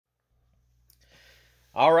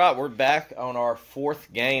All right, we're back on our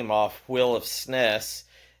fourth game off Wheel of SNES,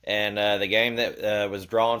 and the game that was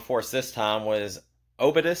drawn for us this time was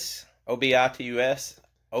Obitus, Obitus,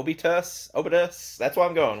 Obitus. That's what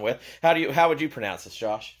I'm going with. How would you pronounce this,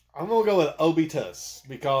 Josh? I'm gonna go with Obitus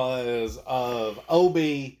because of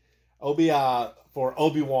Obi for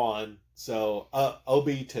Obi-Wan. So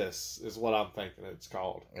Obitus is what I'm thinking it's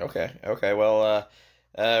called. Okay. Well,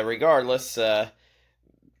 regardless,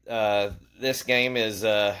 this game is,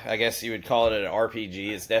 I guess you would call it an RPG.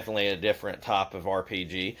 It's definitely a different type of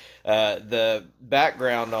RPG. The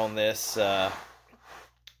background on this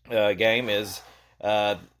game is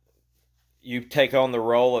you take on the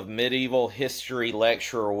role of medieval history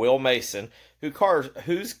lecturer Wil Mason,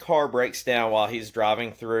 whose car breaks down while he's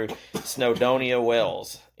driving through Snowdonia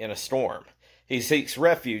Wells in a storm. He seeks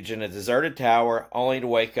refuge in a deserted tower, only to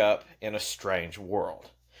wake up in a strange world.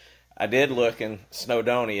 I did look, and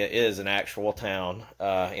Snowdonia is an actual town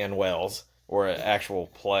in Wales, or an actual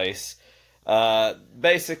place.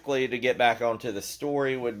 Basically, to get back onto the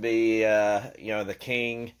story, would be the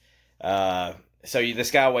king.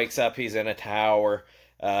 This guy wakes up, he's in a tower.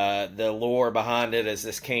 The lore behind it is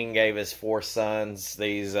this king gave his four sons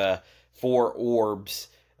these four orbs.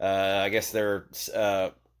 I guess they're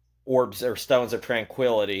orbs or Stones of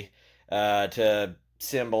Tranquility to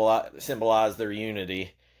symbolize their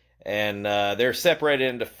unity. And they're separated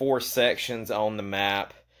into four sections on the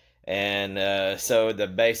map. And so the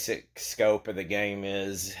basic scope of the game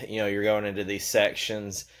is, you're going into these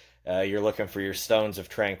sections. You're looking for your Stones of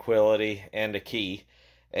Tranquility and a key.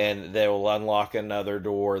 And they will unlock another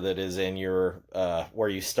door that is in your where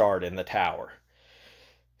you start in the tower.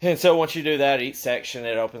 And so once you do that, each section,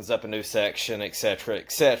 it opens up a new section, etc.,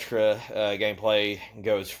 etc. Gameplay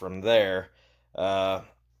goes from there.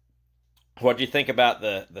 What do you think about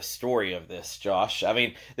the story of this, Josh? I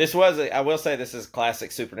mean, I will say this is a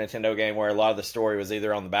classic Super Nintendo game where a lot of the story was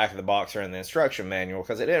either on the back of the box or in the instruction manual,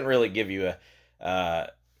 because it didn't really give you a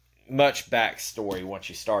much backstory once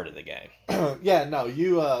you started the game. Yeah, no,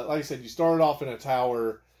 you like I said, you started off in a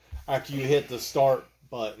tower after you hit the start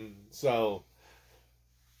button. So,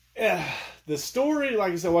 yeah, the story,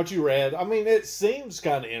 like I said, what you read, I mean, it seems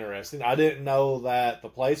kind of interesting. I didn't know that the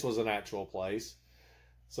place was an actual place.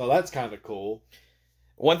 So that's kind of cool.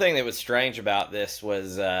 One thing that was strange about this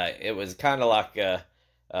was it was kind of like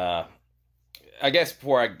I guess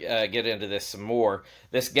before I get into this some more,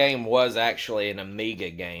 this game was actually an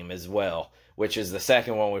Amiga game as well, which is the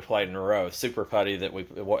second one we played in a row. Super Putty that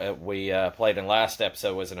we played in last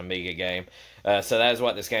episode was an Amiga game. So that is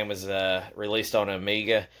what this game was released on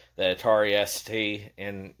Amiga, the Atari ST,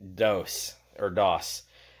 and DOS.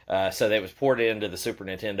 So it was ported into the Super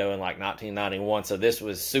Nintendo in like 1991. So this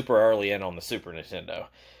was super early in on the Super Nintendo.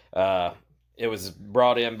 It was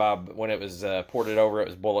brought in when it was ported over, it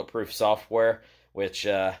was Bulletproof Software, which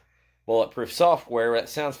Bulletproof Software, that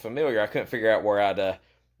sounds familiar. I couldn't figure out where I'd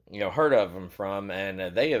heard of them from,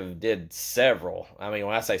 and they did several. I mean,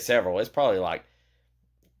 when I say several, it's probably like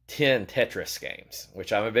 10 Tetris games,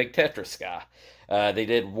 which I'm a big Tetris guy. They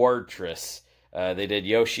did Wordtris. They did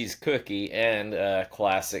Yoshi's Cookie and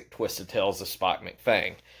classic Twisted Tales of Spike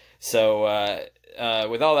McFang. So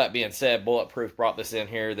with all that being said, Bulletproof brought this in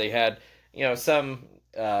here. They had some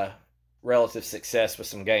relative success with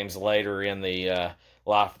some games later in the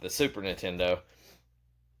life of the Super Nintendo.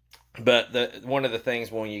 But one of the things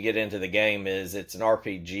when you get into the game is it's an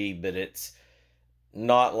RPG, but it's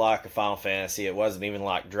not like a Final Fantasy. It wasn't even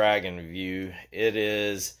like Dragon View. It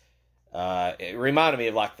is... it reminded me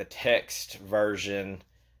of like the text version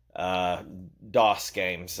DOS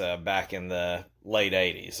games back in the late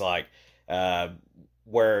 80s, like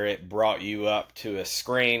where it brought you up to a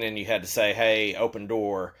screen and you had to say, hey, open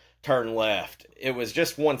door, turn left. It was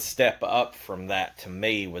just one step up from that, to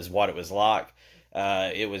me, was what it was like.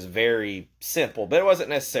 It was very simple, but it wasn't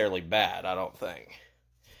necessarily bad, I don't think.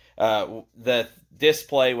 The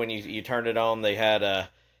display, when you turned it on, they had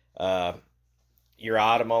your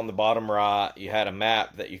item on the bottom right, you had a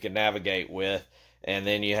map that you could navigate with, and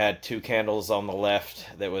then you had two candles on the left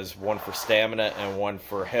that was one for stamina and one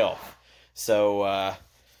for health. So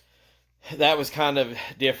that was kind of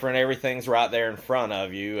different. Everything's right there in front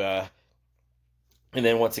of you. And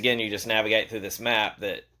then once again, you just navigate through this map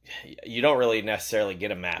that you don't really necessarily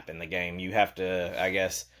get a map in the game. You have to, I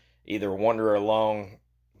guess, either wander along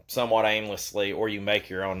somewhat aimlessly or you make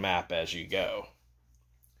your own map as you go.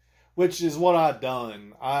 Which is what I'd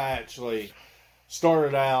done. I actually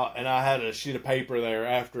started out and I had a sheet of paper there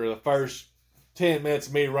after the first 10 minutes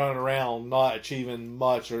of me running around, not achieving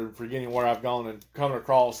much or forgetting where I've gone and coming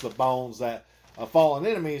across the bones that of fallen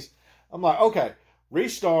enemies. I'm like, okay,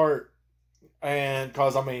 restart, And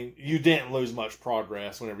because, I mean, you didn't lose much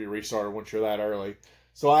progress whenever you restarted once you're that early.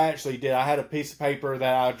 So I actually did. I had a piece of paper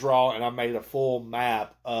that I draw, and I made a full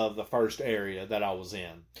map of the first area that I was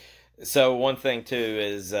in. So one thing too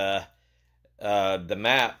is the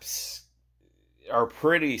maps are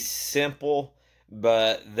pretty simple,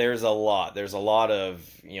 but there's a lot. There's a lot of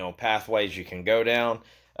pathways you can go down.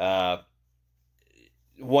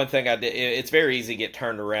 One thing I did, it's very easy to get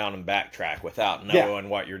turned around and backtrack without knowing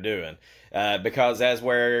what you're doing. Because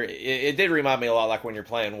it did remind me a lot like when you're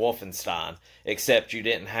playing Wolfenstein, except you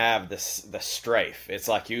didn't have the strafe. It's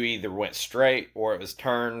like you either went straight or it was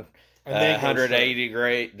turned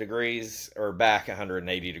 180 degrees or back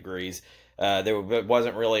 180 degrees. There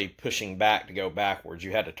wasn't really pushing back to go backwards.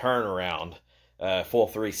 You had to turn around full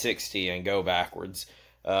 360 and go backwards.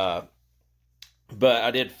 But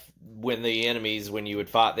I did when the enemies, when you would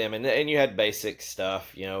fight them, and you had basic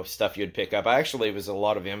stuff, stuff you'd pick up. It was a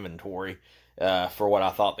lot of inventory for what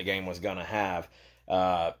I thought the game was going to have.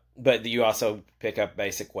 But you also pick up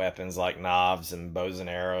basic weapons like knives and bows and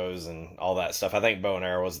arrows and all that stuff. I think bow and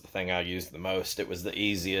arrow was the thing I used the most. It was the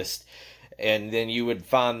easiest. And then you would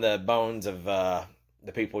find the bones of the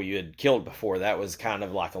people you had killed before. That was kind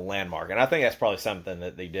of like a landmark. And I think that's probably something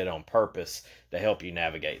that they did on purpose to help you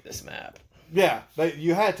navigate this map. Yeah,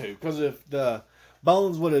 you had to, because if the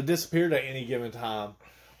bones would have disappeared at any given time,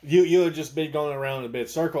 you would just be going around in a big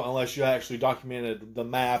circle unless you actually documented the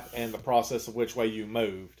map and the process of which way you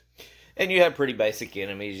moved. And you had pretty basic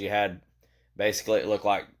enemies. You had, basically, it looked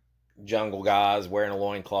like jungle guys wearing a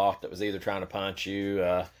loincloth that was either trying to punch you.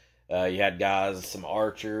 You had guys, some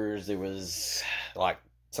archers. There was like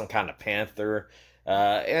some kind of panther.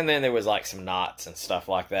 And then there was like some knots and stuff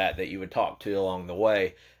like that you would talk to along the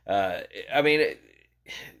way. To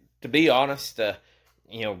be honest,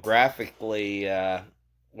 graphically,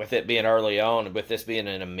 with it being early on, with this being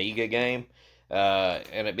an Amiga game,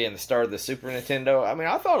 and it being the start of the Super Nintendo,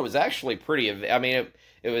 I thought it was actually pretty, it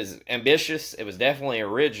was ambitious, it was definitely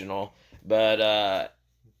original, but,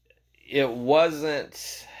 it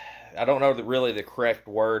wasn't, I don't know really the correct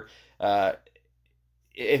word,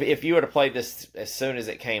 if you would have played this as soon as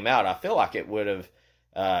it came out, I feel like it would have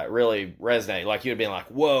really resonated. Like you'd have been like,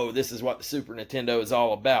 "Whoa, this is what the Super Nintendo is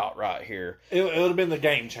all about right here." It would have been the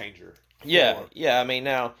game changer. Yeah.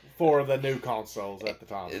 Now for the new consoles at the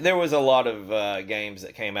time, there was a lot of games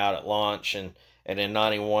that came out at launch, and in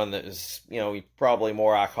 '91 that was probably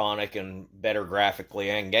more iconic and better graphically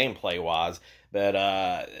and gameplay wise.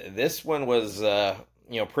 But this one was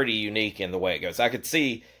pretty unique in the way it goes. I could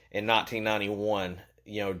see in 1991.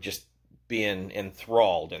 Just being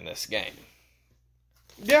enthralled in this game.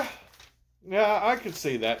 Yeah, I could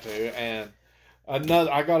see that too. And I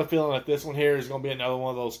got a feeling that this one here is going to be another one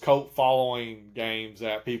of those cult following games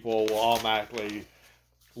that people will automatically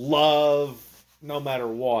love no matter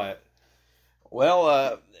what.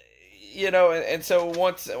 Well, and so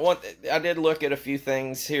once I did look at a few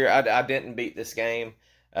things here. I didn't beat this game.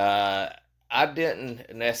 I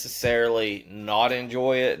didn't necessarily not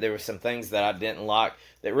enjoy it. There were some things that I didn't like.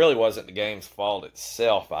 That really wasn't the game's fault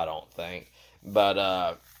itself, I don't think.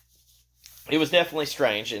 But it was definitely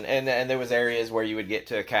strange. And there was areas where you would get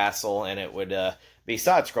to a castle and it would be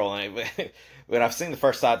side-scrolling. When I've seen the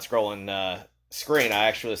first side-scrolling screen, I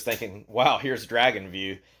actually was thinking, wow, here's Dragon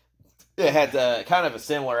View. It had kind of a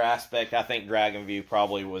similar aspect. I think Dragon View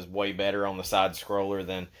probably was way better on the side-scroller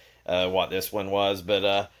than what this one was.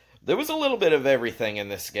 But there was a little bit of everything in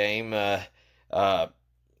this game.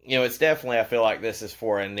 It's definitely, I feel like this is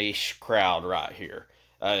for a niche crowd right here.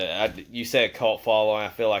 You said cult following. I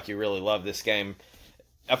feel like you really love this game.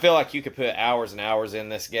 I feel like you could put hours and hours in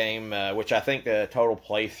this game, which I think the total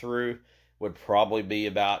playthrough would probably be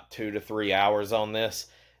about 2 to 3 hours on this.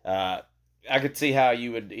 I could see how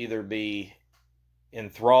you would either be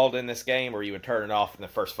enthralled in this game or you would turn it off in the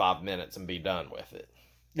first 5 minutes and be done with it.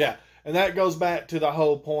 Yeah. And that goes back to the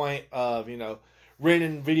whole point of,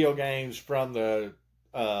 renting video games from the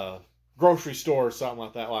grocery store or something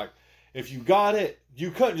like that. Like, if you got it, you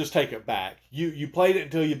couldn't just take it back. You played it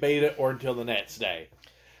until you beat it or until the next day.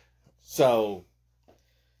 So,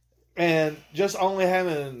 and just only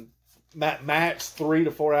having max 3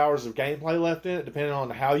 to 4 hours of gameplay left in it, depending on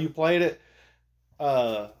how you played it,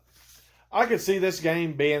 I could see this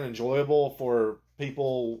game being enjoyable for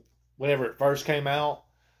people whenever it first came out.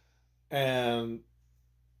 And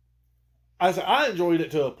I enjoyed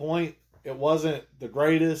it to a point. It wasn't the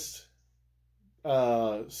greatest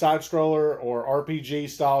side-scroller or RPG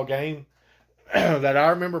style game that I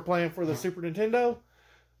remember playing for the Super Nintendo.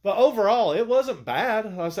 But overall, it wasn't bad.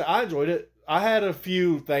 Like I said, I enjoyed it. I had a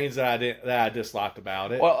few things that I disliked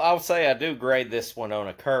about it. Well, I'll say I do grade this one on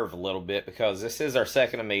a curve a little bit because this is our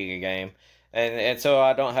second Amiga game, and so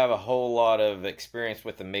I don't have a whole lot of experience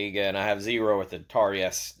with Amiga, and I have zero with the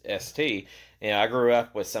Atari ST. I grew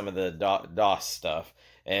up with some of the DOS stuff,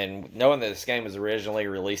 and knowing that this game was originally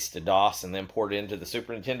released to DOS and then ported into the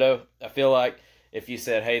Super Nintendo, I feel like if you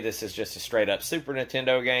said, hey, this is just a straight up Super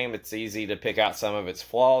Nintendo game, it's easy to pick out some of its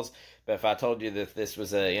flaws. But if I told you that this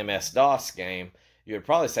was a MS-DOS game, you would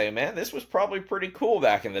probably say, man, this was probably pretty cool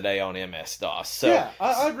back in the day on MS-DOS. So, yeah,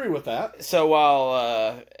 I agree with that. So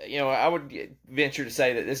while, I would venture to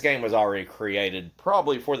say that this game was already created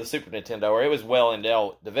probably for the Super Nintendo, or it was well in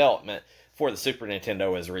development before the Super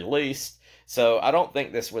Nintendo was released. So I don't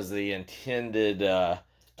think this was the intended...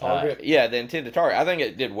 target? The intended target. I think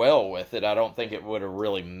it did well with it. I don't think it would have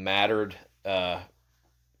really mattered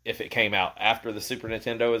if it came out after the Super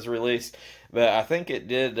Nintendo was released. But I think it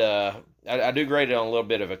did. I do grade it on a little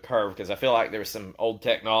bit of a curve because I feel like there was some old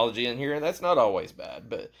technology in here, and that's not always bad.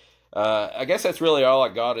 But I guess that's really all I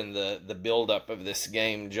got in the build-up of this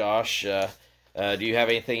game, Josh. Do you have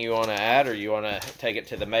anything you want to add, or you want to take it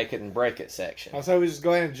to the make it and break it section? I say we just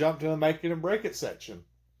go ahead and jump to the make it and break it section.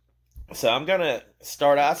 So I'm going to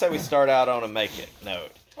start out. I say we start out on a make it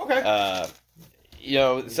note. Okay.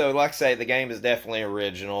 So like I say, the game is definitely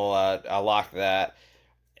original. I like that.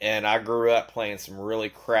 And I grew up playing some really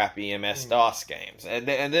crappy MS-DOS games.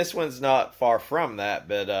 And this one's not far from that,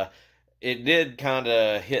 but it did kind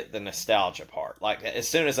of hit the nostalgia part. Like, as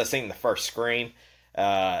soon as I seen the first screen,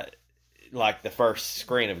 like the first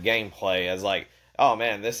screen of gameplay, I was like, oh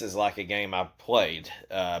man, this is like a game I've played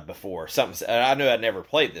before. I knew I'd never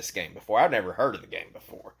played this game before. I'd never heard of the game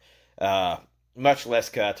before. Much less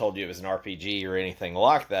because I told you it was an RPG or anything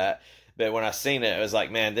like that. But when I seen it, it was like,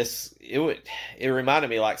 man, it reminded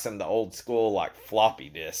me like some of the old school like floppy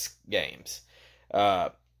disk games.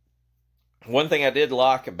 One thing I did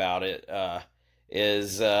like about it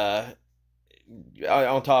is on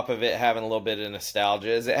top of it having a little bit of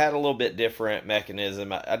nostalgia, is it had a little bit different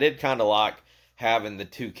mechanism. I did kind of like having the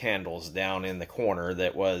two candles down in the corner.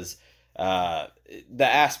 That was the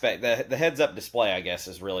aspect, the heads-up display, I guess,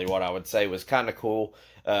 is really what I would say was kind of cool.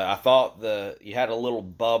 I thought you had a little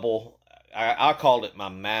bubble. I called it my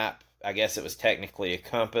map. I guess it was technically a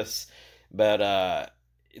compass, but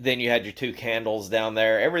then you had your two candles down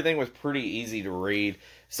there. Everything was pretty easy to read.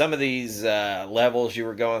 Some of these levels you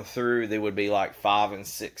were going through, there would be like 5 and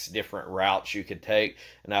 6 different routes you could take.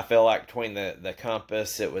 And I felt like between the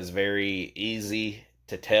compass, it was very easy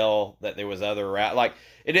to tell that there was other routes. Like,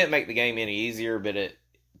 it didn't make the game any easier, but it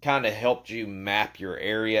kind of helped you map your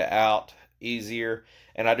area out easier.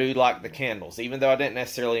 And I do like the candles. Even though I didn't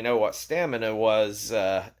necessarily know what stamina was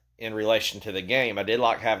in relation to the game, I did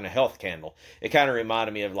like having a health candle. It kind of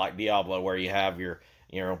reminded me of like Diablo, where you have your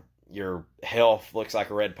health looks like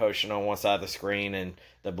a red potion on one side of the screen, and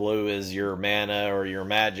the blue is your mana or your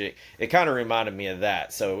magic. It kind of reminded me of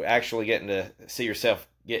that. So actually getting to see yourself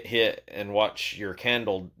get hit and watch your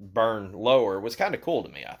candle burn lower was kind of cool to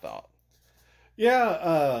me, I thought.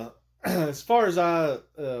 Yeah, as far as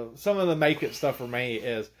some of the make it stuff for me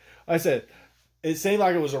is, like I said, it seemed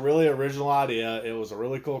like it was a really original idea. It was a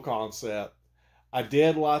really cool concept. I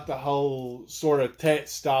did like the whole sort of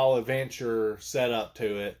tech-style adventure setup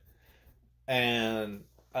to it. And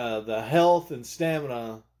the health and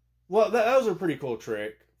stamina, well, that was a pretty cool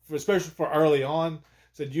trick, especially for early on.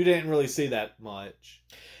 So you didn't really see that much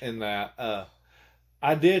in that.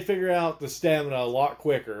 I did figure out the stamina a lot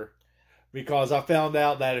quicker, because I found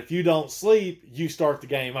out that if you don't sleep, you start the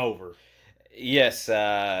game over. Yes,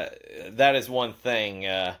 that is one thing,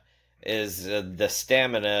 is the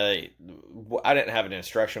stamina. I didn't have an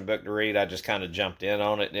instruction book to read. I just kind of jumped in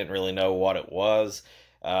on it, didn't really know what it was.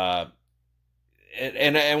 And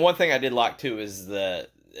one thing I did like too is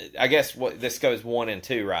I guess what this goes 1 and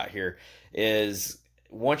 2 right here is,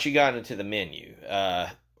 once you got into the menu,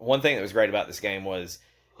 one thing that was great about this game was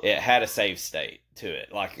it had a save state to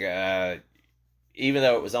it. Like, even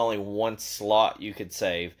though it was only one slot you could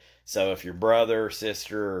save, so if your brother,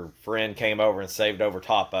 sister, or friend came over and saved over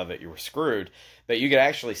top of it, you were screwed. But you could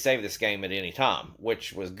actually save this game at any time,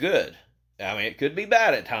 which was good. I mean, it could be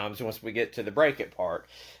bad at times once we get to the break it part.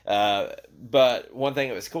 But one thing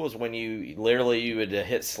that was cool is when you would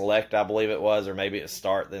hit select, I believe it was, or maybe it was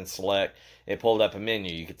start, then select. It pulled up a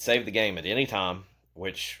menu. You could save the game at any time,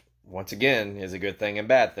 which, once again, is a good thing and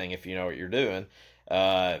bad thing if you know what you're doing.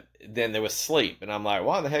 Then there was sleep. And I'm like,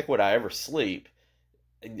 why in the heck would I ever sleep?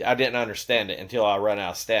 I didn't understand it until I run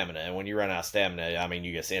out of stamina. And when you run out of stamina, I mean,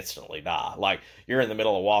 you just instantly die. Like, you're in the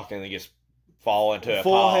middle of walking and you just fall into a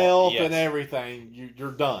full pile. health Yes. and everything,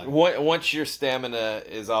 you're done. Once your stamina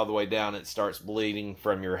is all the way down, it starts bleeding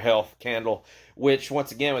from your health candle, which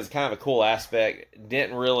once again was kind of a cool aspect.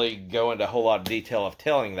 Didn't really go into a whole lot of detail of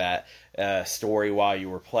telling that story while you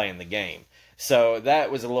were playing the game. So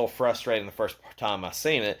that was a little frustrating the first time I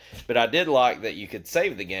seen it, but I did like that you could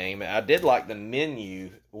save the game. I did like the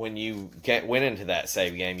menu when you went into that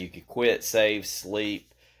save game. You could quit, save,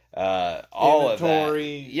 sleep, all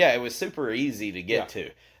Inventory. of that. Yeah, it was super easy to get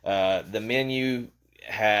to. The menu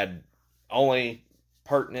had only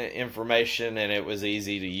pertinent information, and it was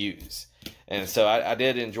easy to use. And so I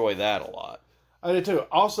did enjoy that a lot. I did too.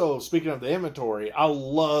 Also, speaking of the inventory, I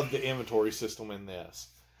love the inventory system in this.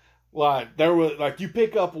 Like, there was, like, you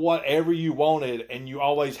pick up whatever you wanted, and you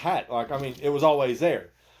always had, like, I mean, it was always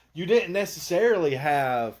there. You didn't necessarily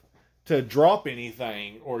have to drop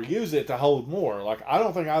anything or use it to hold more. Like, I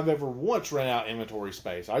don't think I've ever once run out of inventory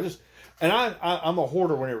space. I'm a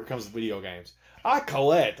hoarder whenever it comes to video games. I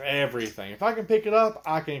collect everything. If I can pick it up,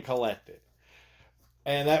 I can collect it.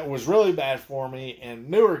 And that was really bad for me in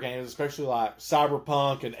newer games, especially like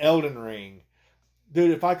Cyberpunk and Elden Ring.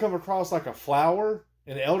 Dude, if I come across like a flower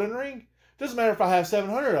in Elden Ring, doesn't matter if I have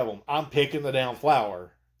 700 of them, I'm picking the down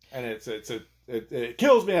flower. And it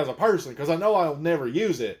kills me as a person because I know I'll never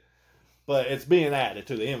use it, but it's being added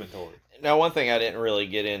to the inventory. Now, one thing I didn't really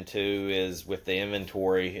get into is with the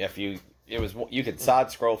inventory. You could side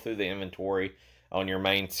scroll through the inventory on your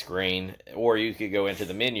main screen, or you could go into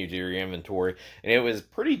the menu to your inventory, and it was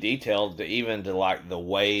pretty detailed even to like the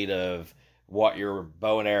weight of what your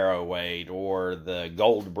bow and arrow weighed, or the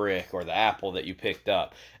gold brick, or the apple that you picked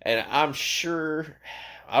up. And I'm sure,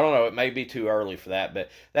 I don't know, it may be too early for that, but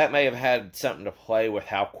that may have had something to play with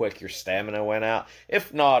how quick your stamina went out.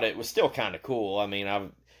 If not, it was still kind of cool. I mean,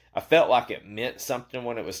 I felt like it meant something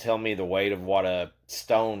when it was telling me the weight of what a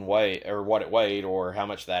stone weighed, or what it weighed, or how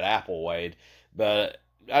much that apple weighed. But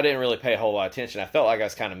I didn't really pay a whole lot of attention. I felt like I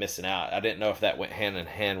was kind of missing out. I didn't know if that went hand in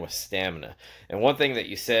hand with stamina. And one thing that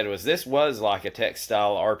you said was this was like a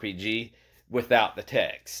text-style RPG without the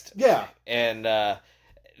text. Yeah. And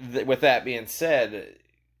with that being said,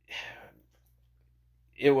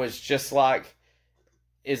 it was just like,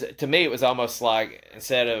 to me, it was almost like,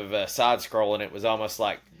 instead of side-scrolling, it was almost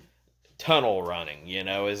like tunnel running,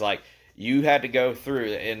 It's like you had to go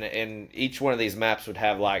through, and each one of these maps would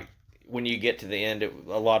have like, when you get to the end,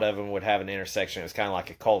 a lot of them would have an intersection. It was kind of like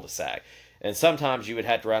a cul-de-sac. And sometimes you would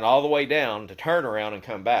have to run all the way down to turn around and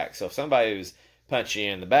come back. So if somebody was punching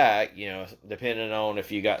you in the back, depending on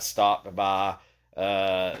if you got stopped by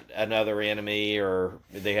another enemy, or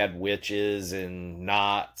they had witches and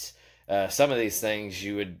knots, some of these things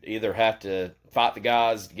you would either have to fight the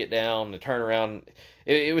guys to get down, to turn around.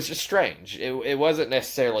 It was just strange. It wasn't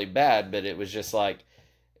necessarily bad, but it was just like,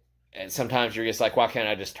 and sometimes you're just like, why can't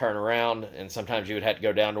I just turn around? And sometimes you would have to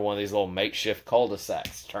go down to one of these little makeshift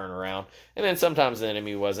cul-de-sacs to turn around. And then sometimes the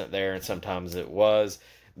enemy wasn't there, and sometimes it was.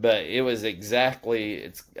 But it was exactly,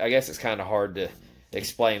 I guess it's kind of hard to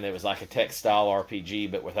explain that it was like a text-style RPG,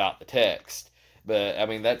 but without the text. But, I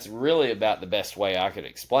mean, that's really about the best way I could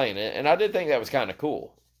explain it. And I did think that was kind of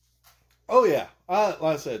cool. Oh, yeah. Like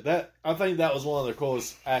I said, I think that was one of the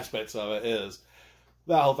coolest aspects of it, is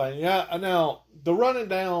that whole thing. Yeah, now, the running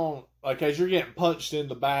down, like, as you're getting punched in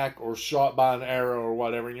the back or shot by an arrow or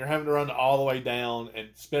whatever, and you're having to run all the way down and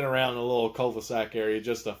spin around in a little cul-de-sac area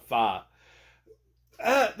just to fight.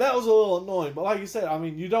 That was a little annoying, but like you said, I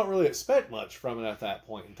mean, you don't really expect much from it at that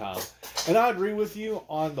point in time. And I agree with you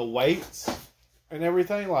on the weights and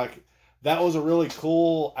everything. Like, that was a really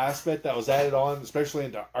cool aspect that was added on, especially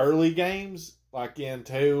into early games, like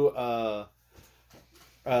into the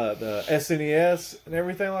SNES and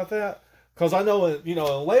everything like that. Because I know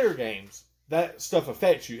in later games, that stuff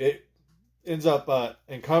affects you. It ends up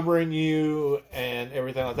encumbering you and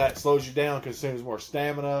everything like that. It slows you down, consumes more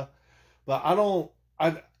stamina. But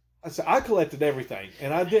I collected everything,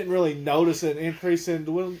 and I didn't really notice an increase in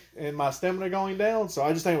my stamina going down, so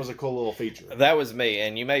I just think it was a cool little feature. That was me,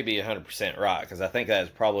 and you may be 100% right, because I think that is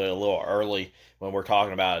probably a little early when we're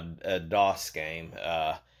talking about a DOS game,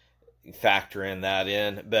 factoring that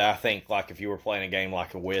in. But I think, like, if you were playing a game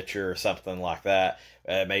like a Witcher or something like that,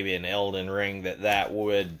 maybe an Elden Ring, that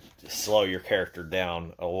would slow your character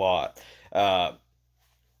down a lot.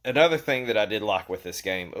 Another thing that I did like with this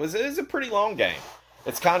game, it was a pretty long game.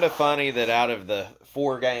 It's kind of funny that out of the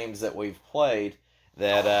 4 games that we've played,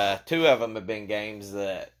 that 2 of them have been games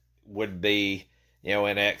that would be,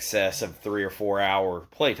 in excess of 3 or 4 hour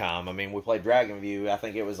playtime. I mean, we played Dragon View. I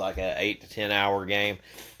think it was like a 8 to 10 hour game.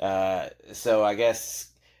 So I guess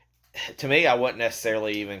to me, I wouldn't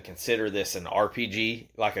necessarily even consider this an RPG,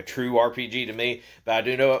 like a true RPG to me, but I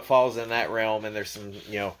do know it falls in that realm, and there's some,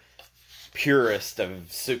 purist of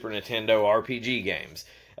Super Nintendo RPG games.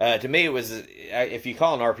 To me, it was, if you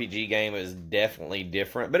call an RPG game, it was definitely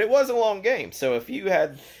different, but it was a long game. So if you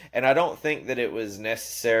had, and I don't think that it was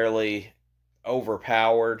necessarily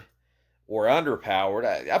overpowered or underpowered.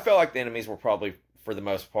 I felt like the enemies were probably, for the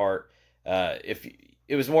most part, if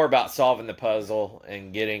it was more about solving the puzzle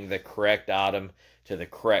and getting the correct item to the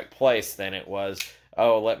correct place than it was,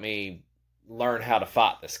 oh, let me learn how to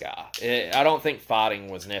fight this guy. I don't think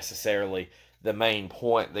fighting was necessarily the main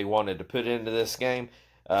point they wanted to put into this game.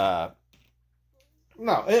 No,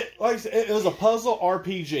 like I said, it was a puzzle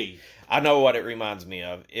RPG. I know what it reminds me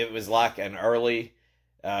of. It was like an early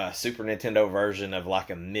Super Nintendo version of like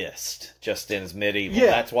a Myst, just in medieval. Yeah.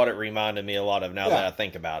 That's what it reminded me a lot of now that I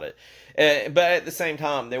think about it. But at the same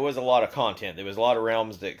time, there was a lot of content. There was a lot of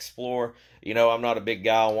realms to explore. I'm not a big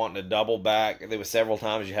guy wanting to double back. There was several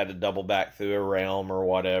times you had to double back through a realm or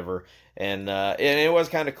whatever. And it was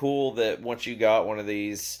kind of cool that once you got one of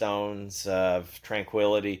these Stones of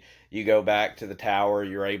Tranquility, you go back to the tower,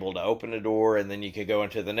 you're able to open a door, and then you could go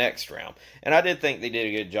into the next realm. And I did think they did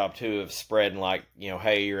a good job, too, of spreading, like,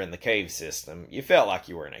 hey, you're in the cave system. You felt like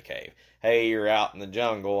you were in a cave. Hey, you're out in the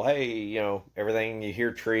jungle. Hey, everything, you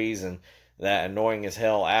hear trees and that annoying as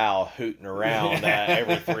hell owl hooting around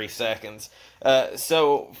every 3 seconds.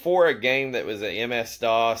 So for a game that was a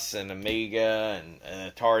MS-DOS and Amiga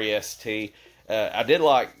and Atari ST, I did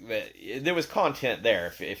like that there was content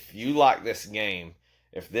there. If you like this game,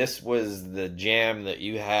 if this was the jam that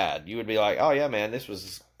you had, you would be like, oh yeah, man, this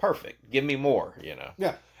was perfect. Give me more,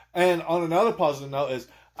 Yeah. And on another positive note is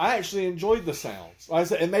I actually enjoyed the sounds. Like I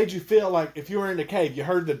said, it made you feel like if you were in the cave, you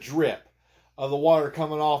heard the drip of the water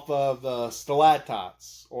coming off of the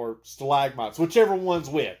stalactites or stalagmites, whichever one's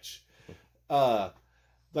which. Like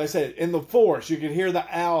I said, in the forest, you could hear the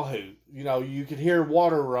owl hoot. You could hear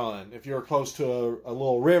water run if you were close to a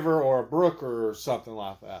little river or a brook or something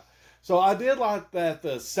like that. So I did like that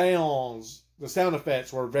the sound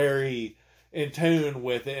effects were very in tune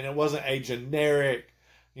with it, and it wasn't a generic,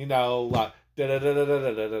 like da da da da da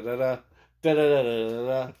da da da da da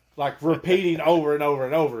da, like repeating over and over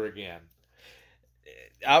and over again.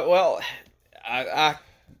 I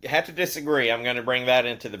have to disagree. I'm going to bring that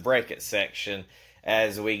into the break it section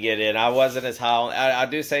as we get in. I wasn't as high on. I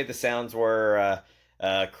do say the sounds were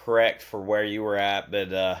correct for where you were at,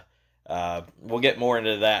 but we'll get more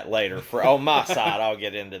into that later. On my side, I'll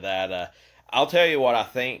get into that. I'll tell you what I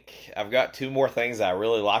think. I've got 2 more things I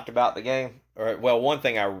really liked about the game. One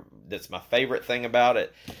thing that's my favorite thing about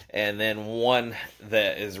it, and then one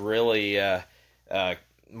that is really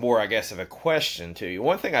more, I guess, of a question to you.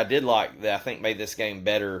 One thing I did like that I think made this game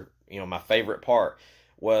better, my favorite part,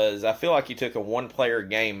 was I feel like you took a one-player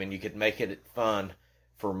game and you could make it fun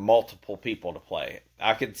for multiple people to play.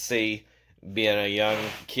 I could see being a young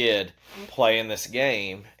kid playing this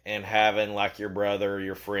game and having like your brother or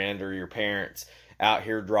your friend or your parents out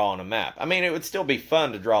here drawing a map. I mean, it would still be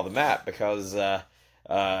fun to draw the map because, there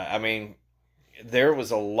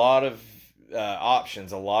was a lot of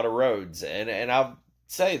options, a lot of roads. And I'll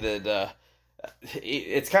say that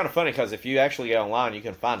it's kind of funny because if you actually get online, you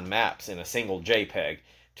can find maps in a single JPEG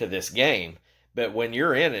to this game. But when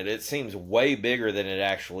you're in it, it seems way bigger than it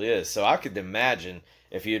actually is. So I could imagine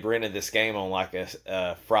if you'd rented this game on like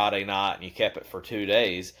a Friday night and you kept it for 2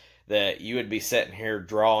 days, that you would be sitting here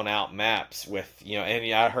drawing out maps with,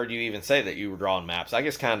 and I heard you even say that you were drawing maps. I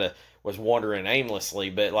just kind of was wandering aimlessly,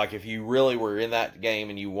 but like if you really were in that game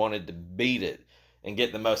and you wanted to beat it and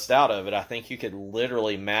get the most out of it, I think you could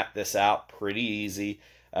literally map this out pretty easy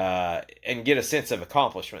and get a sense of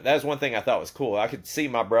accomplishment. That was one thing I thought was cool. I could see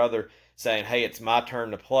my brother saying, hey, it's my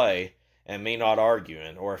turn to play, and me not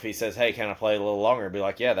arguing. Or if he says, hey, can I play a little longer? I'd be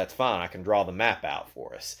like, yeah, that's fine. I can draw the map out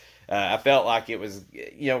for us. I felt like it was,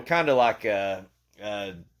 kind of like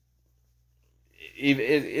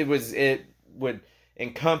it would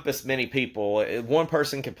encompass many people. One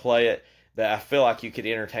person could play it, but I feel like you could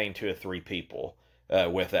entertain 2 or 3 people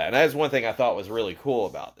with that. And that is one thing I thought was really cool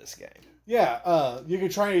about this game. Yeah, you can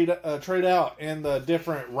trade out in the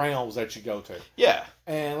different realms that you go to. Yeah.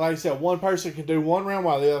 And like I said, one person can do one realm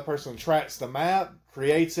while the other person tracks the map,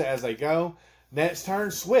 creates it as they go. Next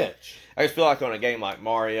turn, switch. I just feel like on a game like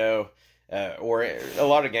Mario, or a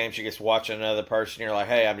lot of games, you just watch another person, you're like,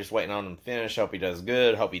 hey, I'm just waiting on him to finish, hope he does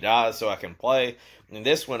good, hope he dies so I can play. In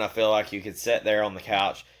this one, I feel like you could sit there on the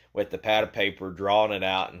couch with the pad of paper, drawing it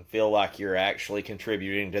out, and feel like you're actually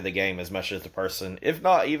contributing to the game as much as the person, if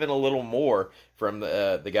not even a little more, from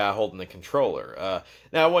the guy holding the controller.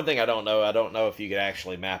 Now, one thing I don't know if you could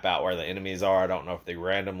actually map out where the enemies are. I don't know if they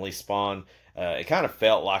randomly spawn. It kind of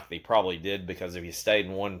felt like they probably did, because if you stayed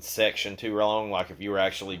in one section too long, like if you were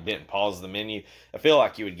actually didn't pause the menu, I feel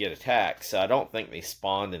like you would get attacked. So I don't think they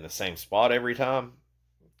spawned in the same spot every time.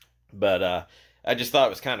 But I just thought it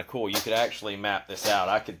was kind of cool. You could actually map this out.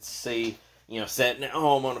 I could see, sitting at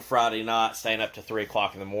home on a Friday night, staying up to 3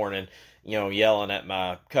 o'clock in the morning, yelling at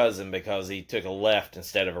my cousin because he took a left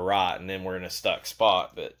instead of a right, and then we're in a stuck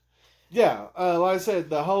spot. But yeah, like I said,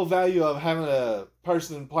 the whole value of having a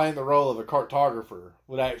person playing the role of a cartographer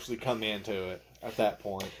would actually come into it at that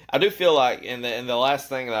point. I do feel like, and the last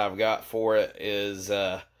thing that I've got for it is,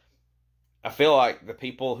 I feel like the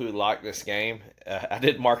people who like this game, I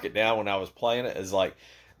did mark it down when I was playing it, is like,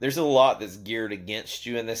 there's a lot that's geared against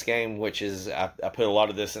you in this game, which is, I put a lot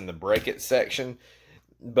of this in the break it section.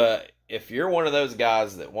 But if you're one of those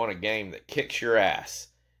guys that want a game that kicks your ass,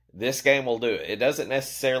 this game will do it. It doesn't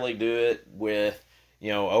necessarily do it with,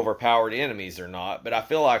 overpowered enemies or not. But I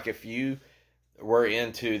feel like if you were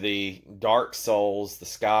into the Dark Souls, the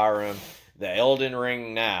Skyrim, the Elden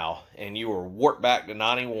Ring now, and you were warped back to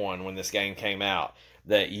 91 when this game came out,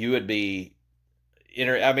 that you would be...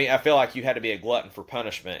 I feel like you had to be a glutton for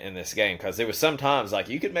punishment in this game, because there was sometimes, like,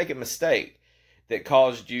 you could make a mistake that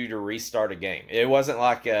caused you to restart a game. It wasn't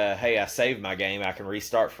like, hey, I saved my game, I can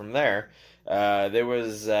restart from there. There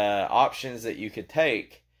was options that you could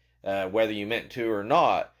take, whether you meant to or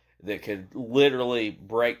not, that could literally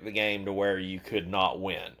break the game to where you could not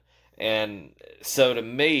win. And so to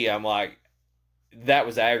me, I'm like, that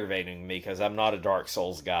was aggravating me, because I'm not a Dark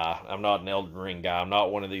Souls guy. I'm not an Elden Ring guy. I'm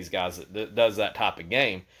not one of these guys that does that type of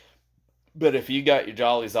game. But if you got your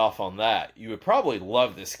jollies off on that, you would probably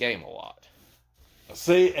love this game a lot.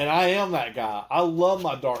 See, and I am that guy. I love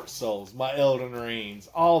my Dark Souls, my Elden Rings,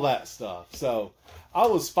 all that stuff. So I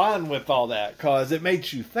was fine with all that, because it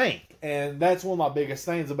makes you think. And that's one of my biggest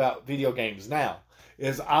things about video games now,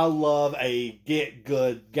 is I love a get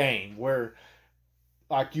good game where,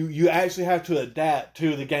 like, you actually have to adapt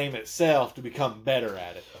to the game itself to become better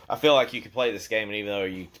at it. I feel like you could play this game, and even though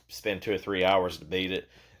you spend 2 or 3 hours to beat it,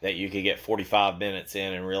 that you could get 45 minutes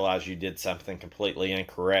in and realize you did something completely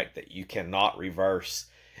incorrect that you cannot reverse.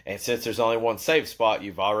 And since there's only one save spot,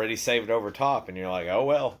 you've already saved over top, and you're like, oh,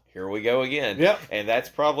 well, here we go again. Yep. And that's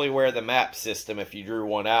probably where the map system, if you drew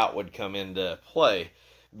one out, would come into play.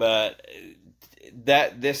 But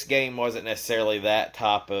this game wasn't necessarily that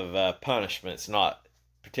type of punishment. It's not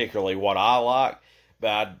particularly what I like, but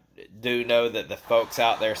I do know that the folks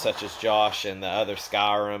out there, such as Josh and the other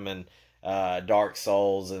Skyrim and Dark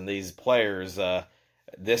Souls and these players,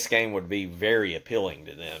 this game would be very appealing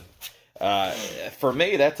to them. For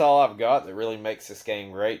me, that's all I've got that really makes this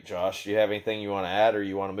game great. Josh, do you have anything you want to add, or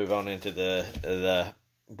you want to move on into the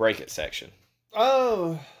break it section?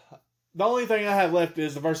 Oh, the only thing I have left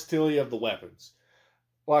is the versatility of the weapons.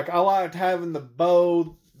 Like, I liked having the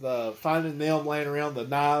bow, finding them laying around, the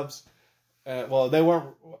knives. Well, they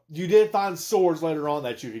weren't. You did find swords later on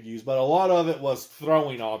that you could use, but a lot of it was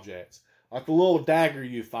throwing objects. Like the little dagger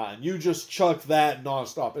you find, you just chuck that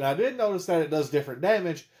nonstop. And I did notice that it does different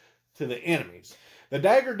damage to the enemies. The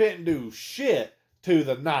dagger didn't do shit to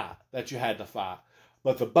the knight that you had to fight,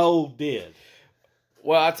 but the bow did.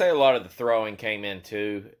 Well, I'd say a lot of the throwing came in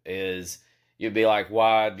too, is you'd be like,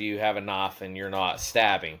 why do you have a knife and you're not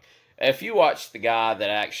stabbing? If you watch the guy that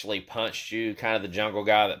actually punched you, kind of the jungle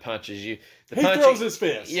guy that punches you, he throws his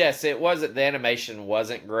fist. Yes, the animation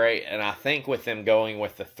wasn't great, and I think with them going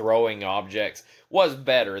with the throwing objects was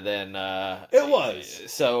better than it was.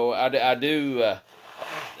 So I do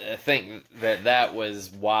think that was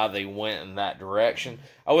why they went in that direction.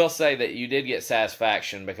 I will say that you did get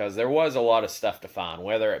satisfaction, because there was a lot of stuff to find,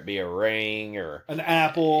 whether it be a ring or an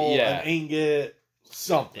apple, an ingot,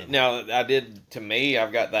 something. Now, I've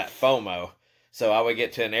got that FOMO. So I would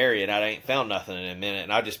get to an area and I ain't found nothing in a minute,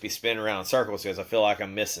 and I'd just be spinning around in circles because I feel like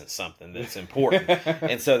I'm missing something that's important.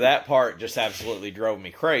 And so that part just absolutely drove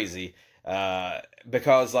me crazy.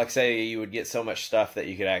 Because, like, say, you would get so much stuff that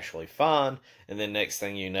you could actually find, and then next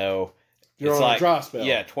thing you know, you're on a dry spell.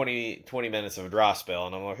 Yeah, 20 minutes of a dry spell,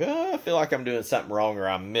 and I'm like, I feel like I'm doing something wrong, or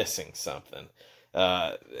I'm missing something.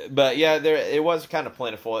 But yeah, it was kind of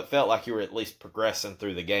plentiful. It felt like you were at least progressing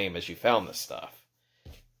through the game as you found the stuff.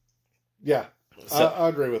 Yeah, so, I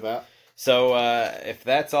agree with that. So if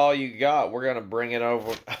that's all you got, we're going to bring it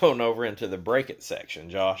over into the break it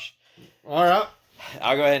section, Josh. All right.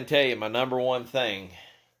 I'll go ahead and tell you my number one thing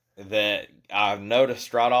that I've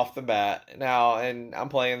noticed right off the bat now, and I'm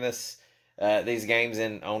playing these games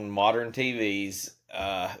on modern TVs.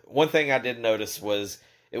 One thing I did notice was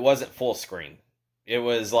it wasn't full screen. It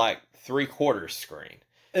was like 3/4 screen.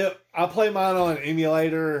 I play mine on an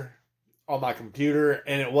emulator on my computer,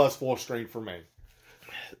 and it was full screen for me.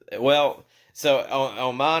 Well, so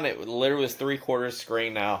on mine, it literally was 3/4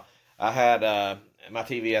 screen. Now, I had my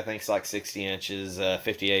TV, I think it's like 60 inches,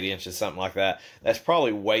 58 inches, something like that. That's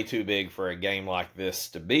probably way too big for a game like this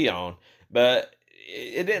to be on. But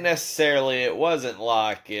it didn't necessarily, it wasn't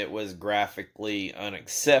like it was graphically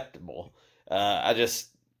unacceptable. That's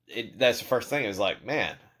the first thing. It was like,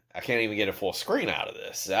 man, I can't even get a full screen out of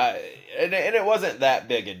this. And it wasn't that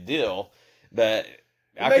big a deal, but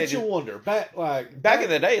it makes you wonder. Back in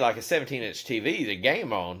the day, like a 17-inch TV to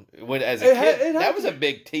game on as a kid, that was a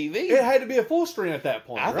big TV. It had to be a full screen at that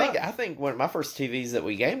point. I think one of my first TVs that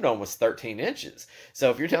we gamed on was 13 inches.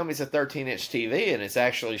 So if you're telling me it's a 13-inch TV and it's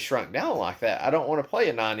actually shrunk down like that, I don't want to play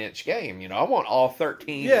a 9-inch game. You know, I want all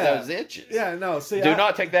 13 of those inches. Yeah, no. See, do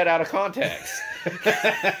not take that out of context.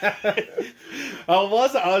 I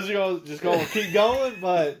was just going to keep going,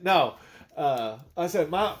 but no. I said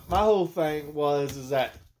my whole thing is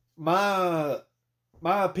that my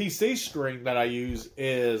PC screen that I use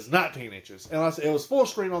is 19 inches, and it was full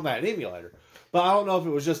screen on that emulator. But I don't know if it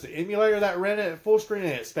was just the emulator that ran it at full screen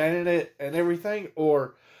and expanded it and everything,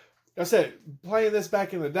 or I said playing this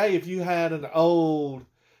back in the day. If you had an old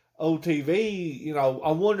TV, you know,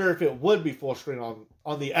 I wonder if it would be full screen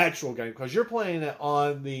on the actual game, because you're playing it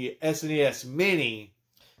on the SNES Mini,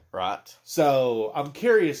 right? So I'm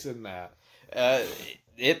curious in that.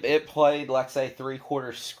 It played, like say,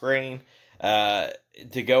 3/4 screen.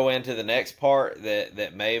 To go into the next part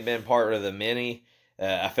that may have been part of the mini,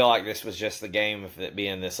 I feel like this was just the game of it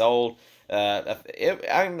being this old.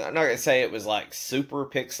 I'm not gonna say it was like super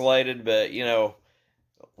pixelated, but you know,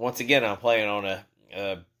 once again, I'm playing on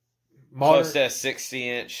a close to a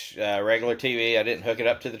 60-inch regular TV. I didn't hook it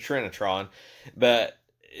up to the Trinitron, but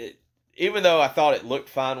even though I thought it looked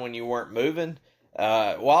fine when you weren't moving.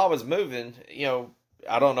 While I was moving, you know,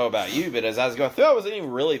 I don't know about you, but as I was going through, I wasn't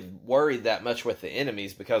even really worried that much with the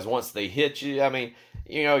enemies, because once they hit you, I mean,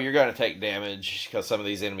 you know, you're going to take damage because some of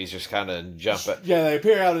these enemies just kind of jump up. Yeah, they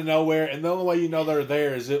appear out of nowhere, and the only way you know they're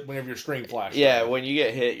there is whenever your screen flashes. Yeah, when you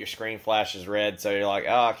get hit, your screen flashes red, so you're like,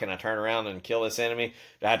 oh, can I turn around and kill this enemy?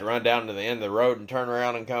 Do I have to run down to the end of the road and turn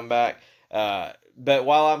around and come back? But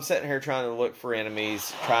while I'm sitting here trying to look for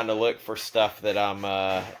enemies, trying to look for stuff that I'm,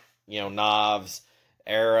 knives,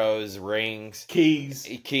 arrows, rings,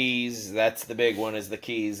 keys. That's the big one, is the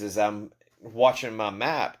keys. As I'm watching my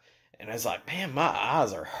map, and I was like, man, my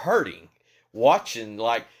eyes are hurting watching,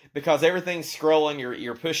 like, because everything's scrolling.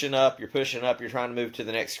 You're pushing up, you're trying to move to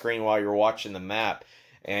the next screen while you're watching the map.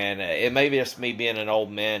 And it may be just me being an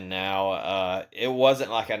old man now. It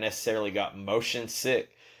wasn't like I necessarily got motion sickness,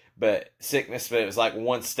 but it was like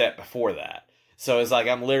one step before that. So it's like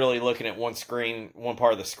I'm literally looking at one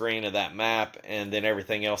part of the screen of that map, and then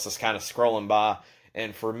everything else is kind of scrolling by.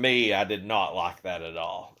 And for me, I did not like that at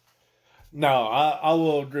all. No, I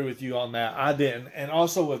will agree with you on that. I didn't. And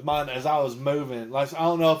also with mine, as I was moving, like, I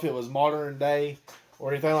don't know if it was modern day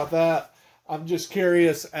or anything like that. I'm just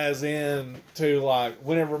curious as in to, like,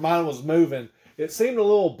 whenever mine was moving, it seemed a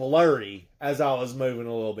little blurry as I was moving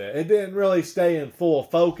a little bit. It didn't really stay in full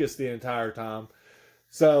focus the entire time.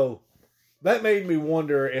 So that made me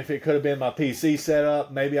wonder if it could have been my PC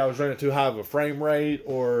setup. Maybe I was running too high of a frame rate,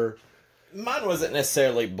 or... Mine wasn't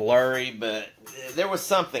necessarily blurry, but there was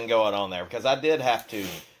something going on there, because I did have to,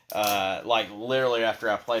 like, literally after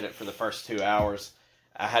I played it for the first 2 hours,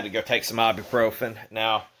 I had to go take some ibuprofen.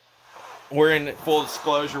 Now, we're in full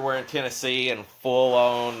disclosure, we're in Tennessee, and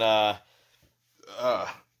full-on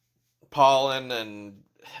pollen and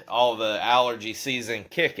all the allergy season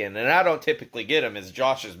kicking, and I don't typically get them, as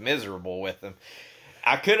Josh is miserable with them.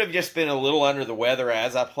 I could have just been a little under the weather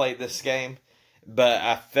as I played this game, but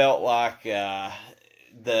I felt like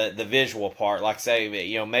the visual part, like say,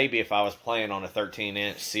 you know, maybe if I was playing on a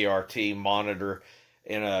 13-inch CRT monitor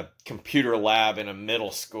in a computer lab in a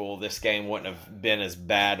middle school, this game wouldn't have been as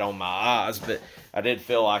bad on my eyes. But I did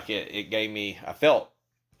feel like it gave me, I felt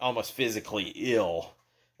almost physically ill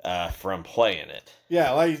from playing it.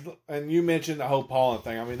 Yeah, like, and you mentioned the whole pollen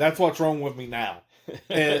thing. I mean, that's what's wrong with me now,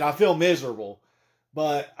 and I feel miserable.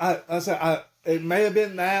 But I said it may have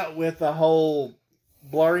been that with the whole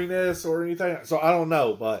blurriness or anything. So I don't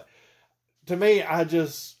know, but to me, it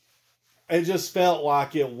just felt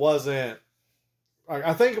like it wasn't. Like,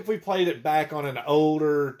 I think if we played it back on an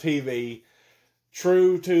older TV,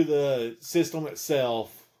 true to the system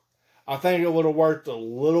itself, I think it would have worked a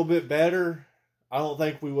little bit better. I don't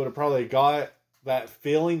think we would have probably got that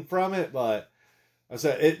feeling from it, but I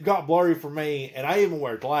said it got blurry for me, and I even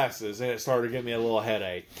wear glasses, and it started to give me a little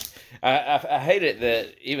headache. I hate it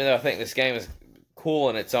that even though I think this game is cool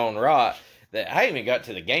in its own right, that I even got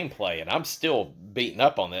to the gameplay, and I'm still beating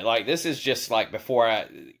up on it. Like, this is just like before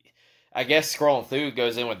I guess scrolling through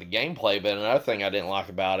goes in with the gameplay, but another thing I didn't like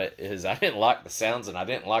about it is I didn't like the sounds and I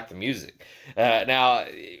didn't like the music. Now,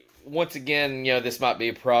 once again, this might be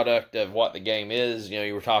a product of what the game is.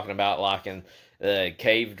 You were talking about liking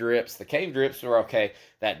cave drips. The cave drips were okay.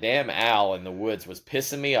 That damn owl in the woods was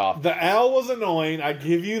pissing me off. The owl was annoying. I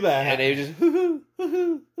give you that. And it just hoo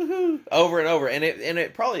hoo hoo over and over. And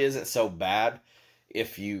it probably isn't so bad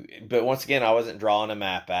but once again, I wasn't drawing a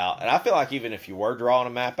map out. And I feel like even if you were drawing a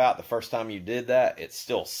map out the first time you did that, it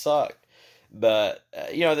still sucked. But,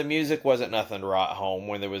 the music wasn't nothing to write home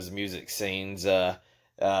when there was music scenes. The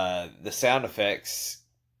sound effects,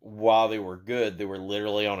 while they were good, they were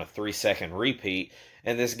literally on a 3-second repeat.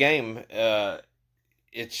 And this game,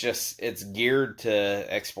 it's geared to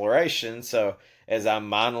exploration. So as I'm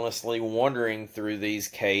mindlessly wandering through these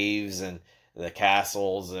caves and the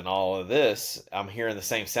castles and all of this, I'm hearing the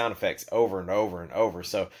same sound effects over and over and over.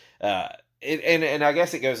 So, and I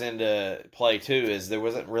guess it goes into play too, is there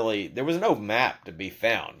was no map to be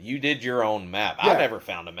found. You did your own map. Yeah. I never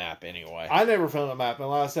found a map anyway. I never found a map. And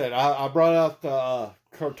like I said, I brought out the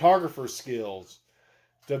cartographer skills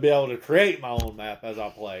to be able to create my own map as I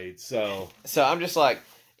played. So I'm just like,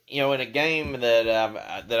 in a game that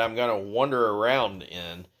I'm going to wander around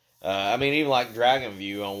in, even like Dragon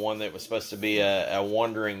View on one that was supposed to be a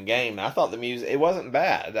wandering game. I thought the music, it wasn't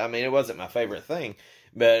bad. It wasn't my favorite thing,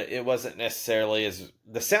 but it wasn't necessarily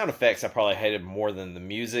the sound effects I probably hated more than the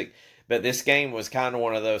music. But this game was kind of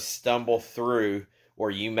one of those stumble through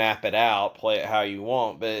where you map it out, play it how you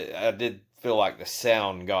want. But I did feel like the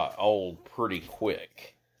sound got old pretty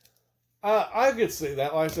quick. I could see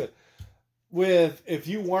that. Like I said, if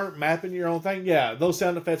you weren't mapping your own thing, yeah, those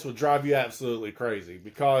sound effects would drive you absolutely crazy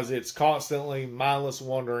because it's constantly mindless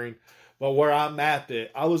wandering. But where I mapped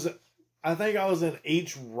it, I think I was in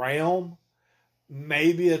each realm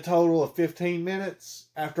maybe a total of 15 minutes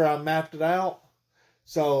after I mapped it out.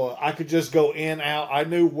 So I could just go in, out. I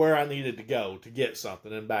knew where I needed to go to get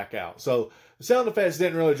something and back out. So the sound effects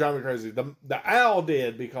didn't really drive me crazy. The owl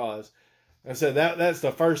did because I said that's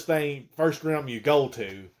the first realm you go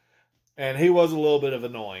to. And he was a little bit of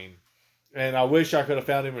annoying. And I wish I could have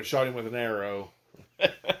found him and shot him with an arrow.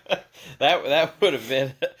 That would have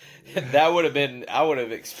been I would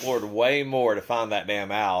have explored way more to find that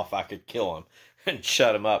damn owl if I could kill him and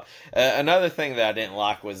shut him up. Another thing that I didn't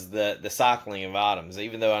like was the cycling of items,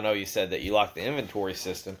 even though I know you said that you liked the inventory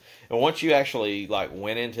system. And once you actually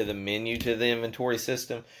went into the menu to the inventory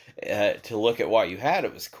system to look at what you had,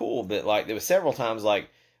 it was cool. But there was several times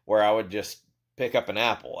where I would just pick up an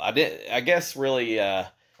apple. I guess really I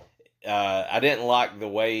didn't like the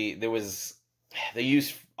way they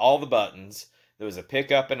used all the buttons. There was a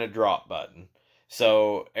pick up and a drop button.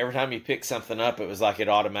 So every time you pick something up, it was like it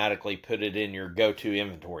automatically put it in your go-to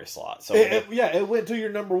inventory slot. So it went to your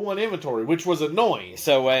number one inventory, which was annoying.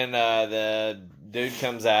 So when the dude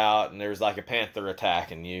comes out and there's a panther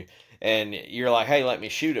attacking you, and you're like, hey, let me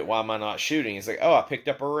shoot it. Why am I not shooting? It's like, oh, I picked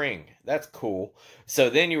up a ring. That's cool. So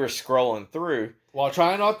then you were scrolling through. While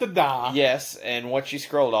trying not to die. Yes, and once you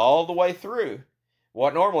scrolled all the way through,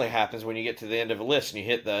 what normally happens when you get to the end of a list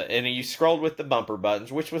and you scrolled with the bumper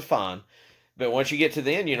buttons, which was fine. But once you get to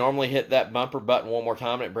the end, you normally hit that bumper button one more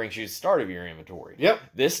time and it brings you to the start of your inventory. Yep.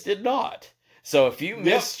 This did not. So if you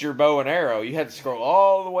missed your bow and arrow, you had to scroll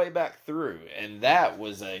all the way back through. And that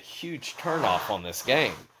was a huge turnoff on this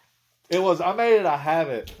game. It was. I made it a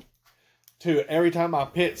habit to every time I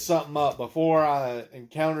picked something up before I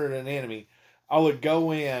encountered an enemy, I would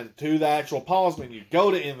go in to the actual pause menu,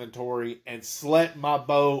 go to inventory, and select my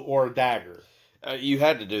bow or a dagger. You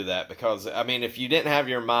had to do that because, if you didn't have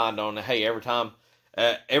your mind on, hey, every time,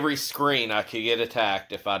 every screen I could get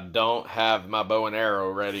attacked if I don't have my bow and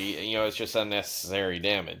arrow ready, it's just unnecessary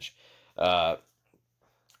damage. I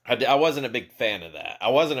wasn't a big fan of that. I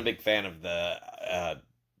wasn't a big fan of the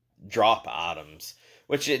drop items,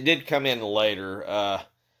 which it did come in later.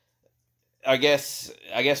 I guess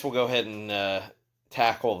we'll go ahead and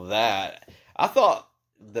tackle that. I thought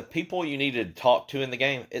the people you needed to talk to in the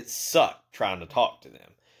game, it sucked trying to talk to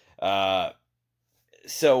them.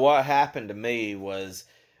 So what happened to me was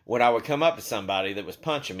when I would come up to somebody that was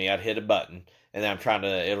punching me, I'd hit a button, and then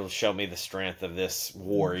it'll show me the strength of this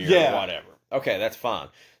warrior or whatever. Okay, that's fine.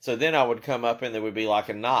 So then I would come up and there would be like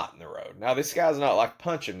a knot in the road. Now this guy's not like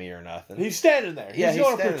punching me or nothing. He's standing there. Yeah, he's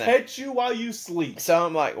going to protect you while you sleep. So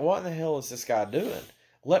I'm like, what in the hell is this guy doing?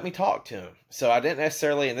 Let me talk to him. So I didn't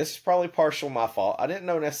necessarily, and this is probably partial my fault, I didn't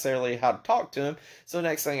know necessarily how to talk to him. So the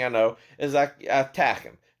next thing I know is I attack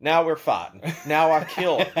him. Now we're fighting. Now I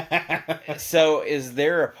kill him. So is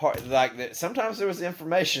there a part, like, that? Sometimes there was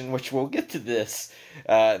information, which we'll get to this,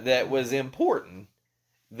 that was important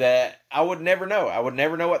that I would never know. I would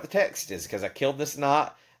never know what the text is because I killed this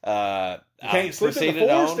knot. You can't sleep in the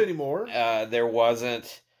forest anymore. There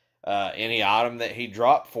wasn't any item that he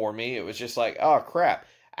dropped for me. It was just like, oh crap,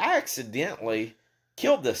 I accidentally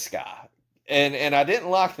killed this guy, and I didn't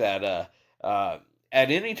like that. At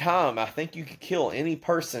any time, I think you could kill any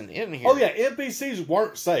person in here. Oh yeah, NPCs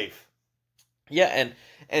weren't safe. Yeah,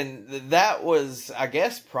 and that was, I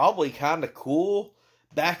guess, probably kind of cool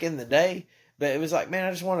back in the day. But it was like, man,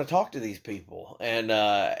 I just want to talk to these people, and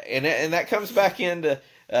that comes back into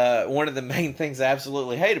one of the main things I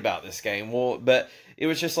absolutely hate about this game. Well, but it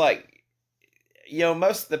was just like,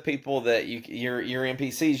 most of the people that your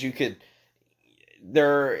NPCs, you could,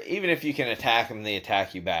 even if you can attack them, they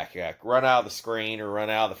attack you back. Like run out of the screen or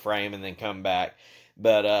run out of the frame and then come back.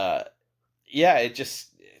 But yeah, it just,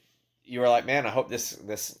 you were like, man, I hope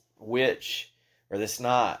this witch or this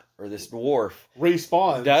knot or this dwarf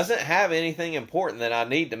respawns doesn't have anything important that I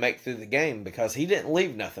need to make through the game, because he didn't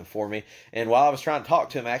leave nothing for me. And while I was trying to talk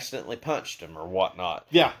to him, I accidentally punched him or whatnot.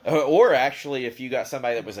 Yeah. Or actually, if you got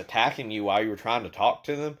somebody that was attacking you while you were trying to talk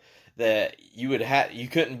to them, that you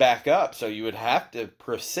couldn't back up, so you would have to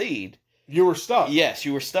proceed. You were stuck. Yes,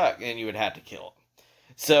 you were stuck, and you would have to kill him.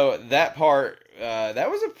 So that part,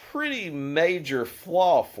 that was a pretty major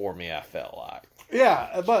flaw for me, I felt like.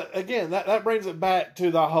 Yeah, but again, that brings it back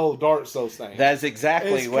to the whole Dark Souls thing. That's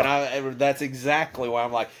exactly that's exactly why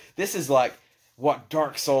I'm like, this is like what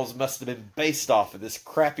Dark Souls must have been based off of, this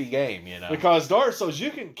crappy game, Because Dark Souls,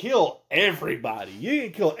 you can kill everybody. You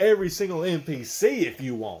can kill every single NPC if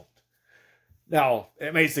you want. Now,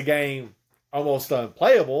 it makes the game almost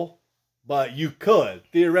unplayable, but you could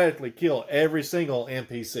theoretically kill every single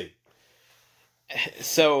NPC.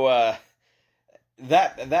 So,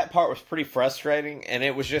 that part was pretty frustrating, and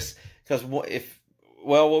it was just because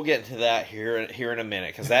we'll get into that here in a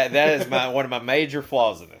minute, because that is one of my major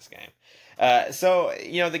flaws in this game. So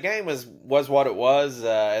the game was what it was.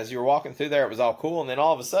 As you were walking through there, it was all cool, and then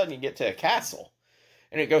all of a sudden you get to a castle,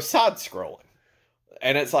 and it goes side scrolling,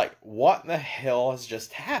 and it's like, what in the hell has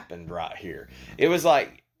just happened right here? It was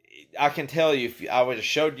like, I can tell you, if I would have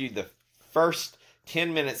showed you the first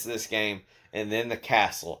 10 minutes of this game and then the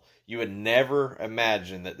castle, you would never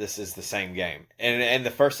imagine that this is the same game. And the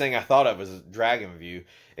first thing I thought of was Dragon View,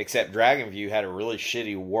 except Dragon View had a really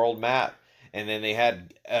shitty world map, and then they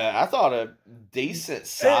had, I thought, a decent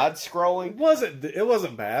side-scrolling. It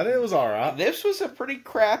wasn't bad. It was all right. This was a pretty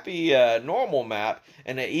crappy normal map,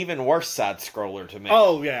 and an even worse side-scroller to me.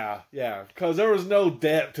 Oh, yeah, because there was no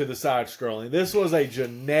depth to the side-scrolling. This was a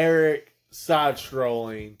generic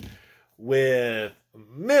side-scrolling with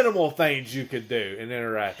minimal things you could do and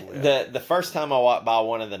interact with. The first time I walked by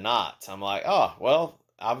one of the knots, I'm like, oh, well,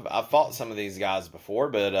 I've fought some of these guys before,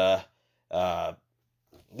 but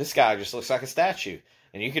this guy just looks like a statue.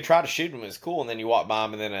 And you could try to shoot him, it's cool, and then you walk by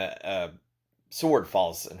him, and then a sword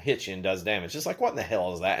falls and hits you and does damage. It's like, what in the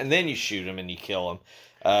hell is that? And then you shoot him and you kill him.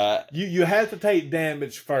 You had to take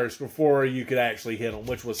damage first before you could actually hit him,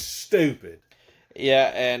 which was stupid.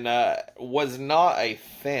 Yeah, and was not a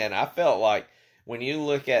fan. I felt like when you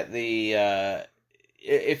look at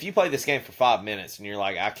if you play this game for 5 minutes and you're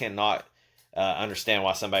like, I cannot understand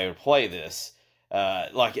why somebody would play this.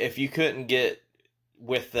 Like, if you couldn't get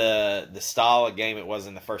with the style of game it was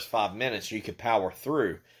in the first 5 minutes, you could power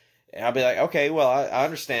through. And I'd be like, okay, well, I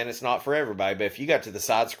understand it's not for everybody, but if you got to the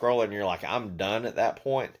side scroller and you're like, I'm done at that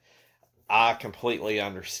point, I completely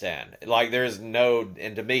understand. Like,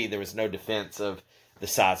 and to me, there was no defense of the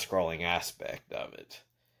side scrolling aspect of it.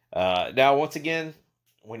 Now, once again,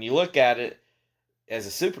 when you look at it as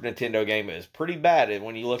a Super Nintendo game, it was pretty bad. And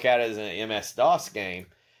when you look at it as an MS-DOS game,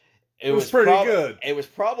 it was pretty good. It was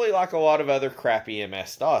probably like a lot of other crappy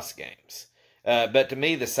MS-DOS games. But to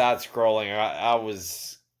me, the side-scrolling,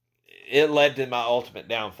 it led to my ultimate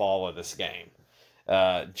downfall of this game.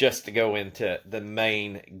 Just to go into the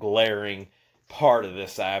main glaring part of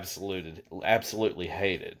this I absolutely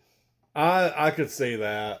hated. I could see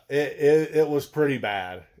that. It was pretty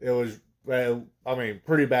bad. It was,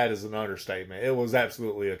 pretty bad is an understatement. It was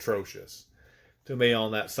absolutely atrocious to me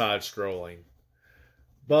on that side-scrolling.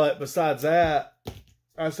 But besides that,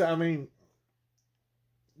 the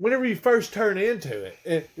whenever you first turn into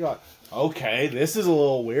it, you're like, okay, this is a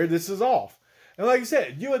little weird. This is off. And like you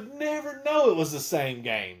said, you would never know it was the same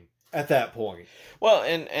game at that point. Well,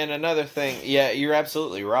 and another thing, yeah, you're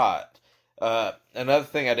absolutely right. Another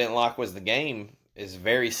thing I didn't like was the game is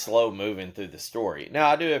very slow moving through the story. Now,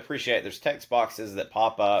 I do appreciate there's text boxes that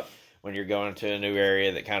pop up when you're going to a new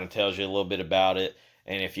area that kind of tells you a little bit about it.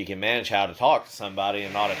 And if you can manage how to talk to somebody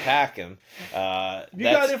and not attack them, you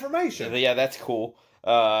got information. Yeah, that's cool.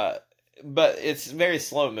 But it's very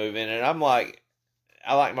slow moving, and I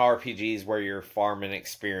like my RPGs where you're farming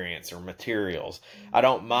experience or materials. I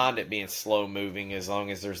don't mind it being slow moving as long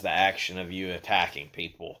as there's the action of you attacking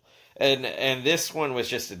people. And this one was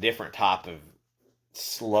just a different type of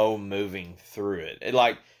slow moving through it.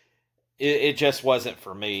 It just wasn't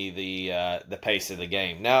for me the pace of the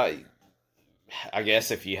game. Now, I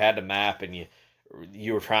guess if you had a map and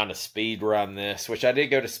you were trying to speed run this, which I did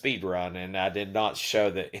go to speed run, and I did not show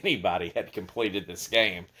that anybody had completed this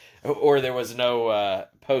game, or there was no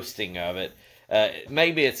posting of it.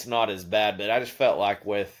 Maybe it's not as bad, but I just felt like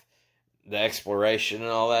with the exploration and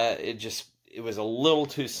all that, it was a little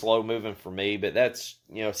too slow moving for me. But that's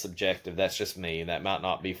subjective. That's just me. That might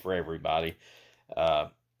not be for everybody.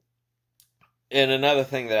 And another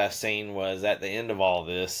thing that I've seen was at the end of all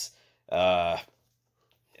this.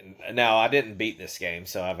 Now, I didn't beat this game,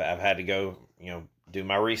 so I've had to go, do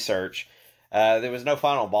my research. There was no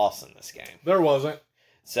final boss in this game. There wasn't.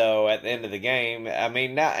 So at the end of the game, I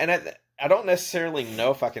mean, now, and I don't necessarily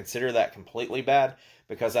know if I consider that completely bad,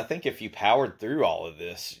 because I think if you powered through all of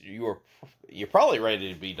this, you're probably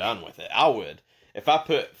ready to be done with it. I would. If I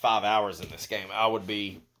put 5 hours in this game, I would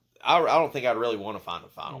be. I don't think I'd really want to find a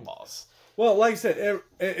final boss. Well, like I said,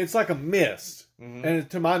 it's like a Myst. Mm-hmm. And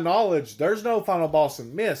to my knowledge, there's no final boss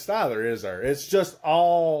in Myst either, is there? It's just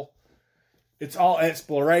all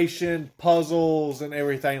exploration, puzzles, and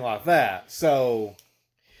everything like that. So,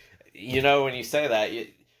 when you say that,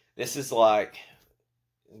 this is like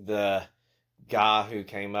the guy who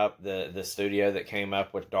came up, the studio that came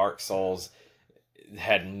up with Dark Souls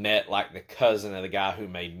had met like the cousin of the guy who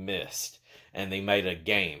made Myst. And they made a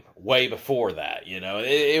game way before that,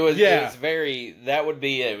 It was very. That would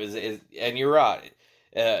be it. And you're right.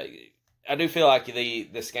 I do feel like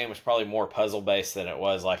this game was probably more puzzle based than it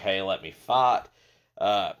was like, hey, let me fight.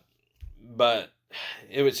 But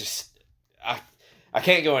it was just I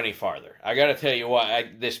can't go any farther. I got to tell you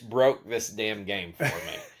what, this broke this damn game for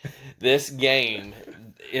me. This game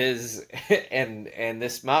is, and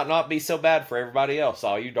this might not be so bad for everybody else.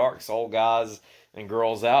 All you Dark Soul guys and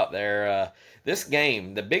girls out there, this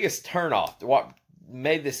game, the biggest turnoff, what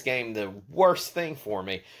made this game the worst thing for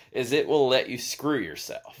me, is it will let you screw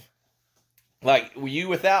yourself. Like, you,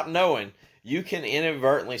 without knowing, you can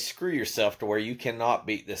inadvertently screw yourself to where you cannot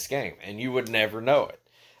beat this game, and you would never know it.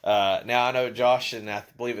 Now, I know Josh, and I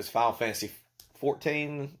believe it's Final Fantasy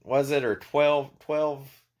 14, was it, or 12?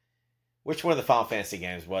 Which one of the Final Fantasy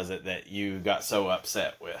games was it that you got so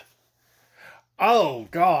upset with? Oh,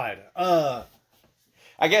 God.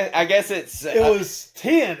 I guess it's... it was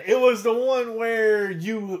 10. It was the one where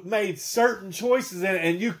you made certain choices in it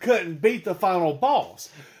and you couldn't beat the final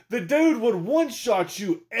boss. The dude would one-shot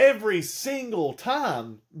you every single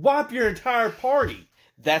time. Wipe your entire party.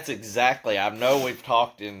 That's exactly... I know we've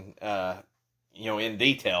talked in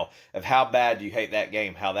detail of how bad you hate that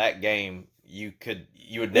game. How that game, you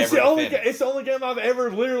would never defend it. It's the only game I've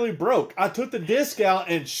ever literally broke. I took the disc out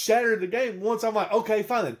and shattered the game once. I'm like, okay,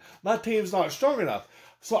 fine then. My team's not strong enough.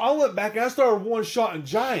 So I went back and I started one-shotting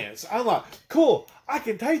giants. I'm like, cool, I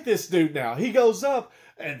can take this dude now. He goes up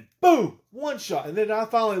and boom, one shot. And then I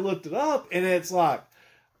finally looked it up and it's like,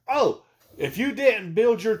 oh, if you didn't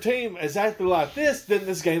build your team exactly like this, then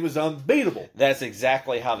this game is unbeatable. That's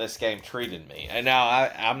exactly how this game treated me. And now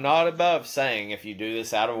I'm not above saying if you do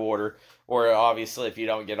this out of order, or obviously if you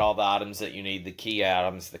don't get all the items that you need, the key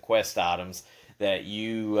items, the quest items, that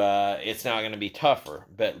it's not going to be tougher.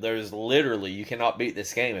 But there's literally, you cannot beat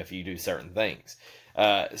this game if you do certain things.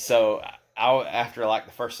 So after like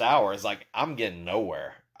the first hour, it's like, I'm getting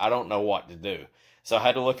nowhere. I don't know what to do. So I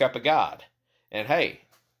had to look up a guide. And hey,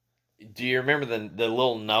 do you remember the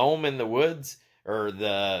little gnome in the woods? Or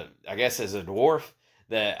I guess as a dwarf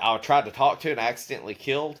that I tried to talk to and accidentally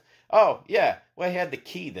killed? Oh, yeah. Well, he had the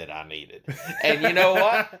key that I needed. And you know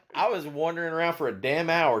what? I was wandering around for a damn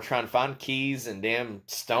hour trying to find keys and damn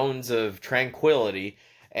Stones of Tranquility.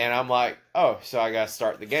 And I'm like, oh, so I got to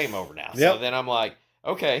start the game over now. Yep. So then I'm like,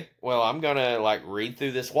 okay, well, I'm going to like read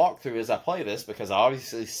through this walkthrough as I play this because I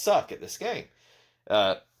obviously suck at this game.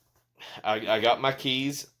 I got my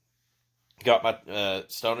keys, got my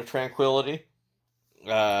Stone of Tranquility,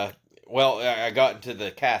 well, I got into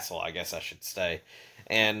the castle, I guess I should say.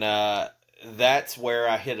 And that's where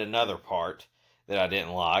I hit another part that I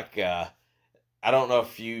didn't like. I don't know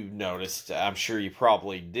if you noticed, I'm sure you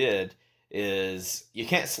probably did, is you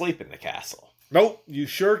can't sleep in the castle. Nope, you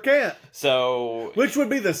sure can't. So, which would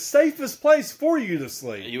be the safest place for you to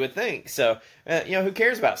sleep. You would think. So, who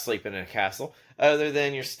cares about sleeping in a castle other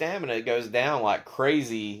than your stamina goes down like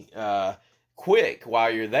crazy quick while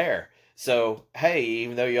you're there. So, hey,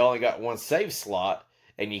 even though you only got one save slot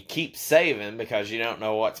and you keep saving because you don't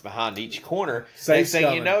know what's behind each corner, next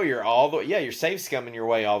thing you know, you're save scumming your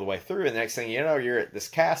way all the way through, and the next thing you know, you're at this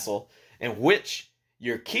castle in which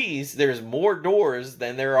your keys, there's more doors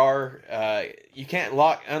than there are. You can't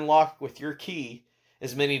unlock with your key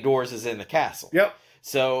as many doors as in the castle. Yep.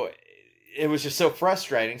 So it was just so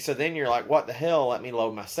frustrating. So then you're like, what the hell? Let me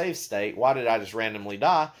load my save state. Why did I just randomly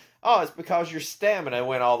die? Oh, it's because your stamina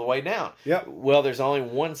went all the way down. Yep. Well, there's only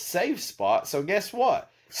one save spot. So guess what?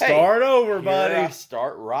 Start over, buddy. I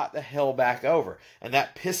start right the hell back over. And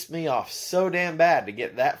that pissed me off so damn bad to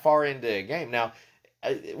get that far into a game. Now,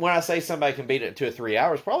 when I say somebody can beat it in 2 or 3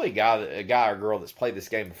 hours, probably a guy or girl that's played this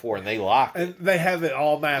game before and they like it. And they have it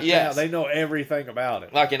all mapped out. They know everything about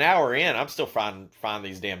it. Like an hour in, I'm still find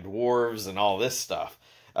these damn dwarves and all this stuff.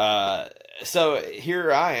 So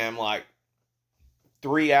here I am, like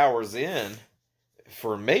 3 hours in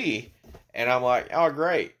for me, and I'm like, oh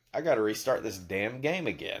great, I got to restart this damn game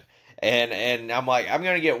again. And I'm like, I'm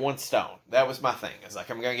gonna get one stone. That was my thing. It's like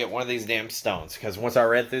I'm gonna get one of these damn stones because once I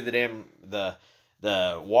read through the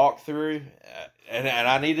walkthrough, and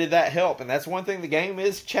I needed that help. And that's one thing, the game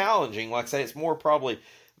is challenging. Like I say, it's more probably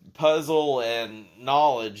puzzle and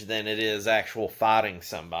knowledge than it is actual fighting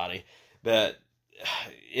somebody. But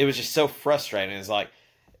it was just so frustrating. It's like,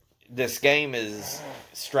 this game is,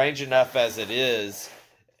 strange enough as it is,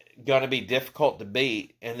 going to be difficult to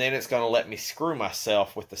beat, and then it's going to let me screw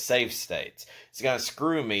myself with the save states. It's going to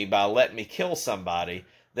screw me by letting me kill somebody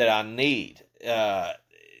that I need.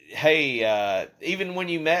 Hey, even when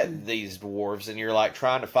you met these dwarves and you're like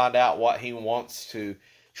trying to find out what he wants to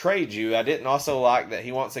trade you, I didn't also like that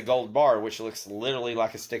he wants a gold bar, which looks literally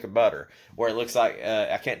like a stick of butter, where it looks like,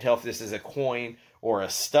 I can't tell if this is a coin or a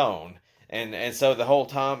stone. And so the whole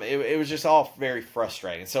time, it was just all very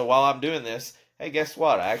frustrating. So while I'm doing this, hey, guess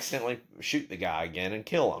what? I accidentally shoot the guy again and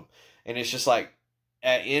kill him. And it's just like,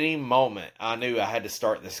 at any moment, I knew I had to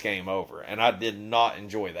start this game over, and I did not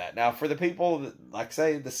enjoy that. Now, for the people, that, like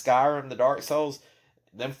say, the Skyrim, the Dark Souls,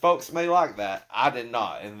 them folks may like that. I did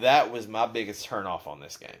not, and that was my biggest turnoff on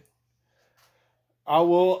this game.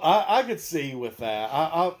 I could see with that.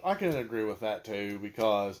 I can agree with that too,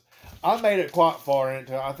 because I made it quite far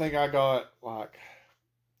into it. I think I got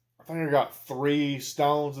 3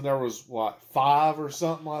 stones, and there was, 5 or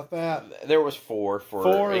something like that? There was 4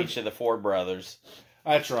 for each of the 4 brothers.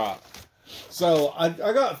 That's right. So I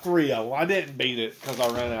got 3 of them. I didn't beat it because I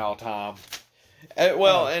ran out of time. And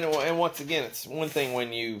once again, it's one thing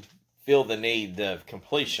when you feel the need of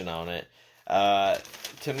completion on it.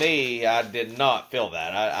 To me, I did not feel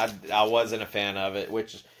that. I wasn't a fan of it,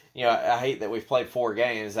 which, I hate that we've played 4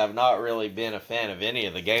 games. I've not really been a fan of any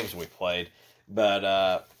of the games we've played, but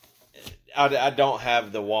I don't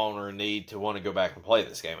have the want or need to want to go back and play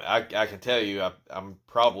this game. I can tell you, I'm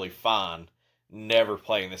probably fine never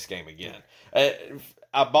playing this game again.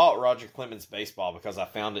 I bought Roger Clemens Baseball because I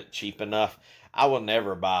found it cheap enough. I will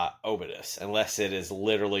never buy Obitus unless it is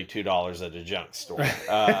literally $2 at a junk store.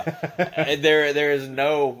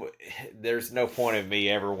 There's no point of me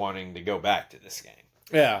ever wanting to go back to this game.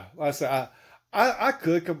 Yeah, like I said, I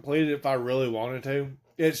could complete it if I really wanted to.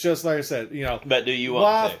 It's just like I said, But do you want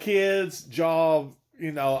wife, to? kids, job,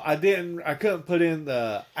 I couldn't put in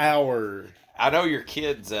the hour. I know your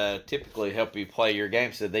kids typically help you play your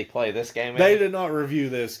games. Did they play this game? They did not review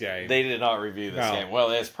this game. They did not review this game.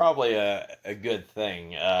 Well, it's probably a good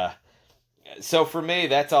thing. So for me,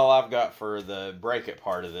 that's all I've got for the break it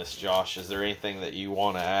part of this, Josh. Is there anything that you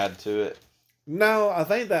want to add to it? No, I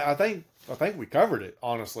think we covered it,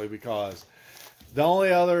 honestly, because the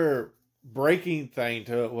only other breaking thing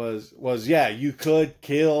to it was you could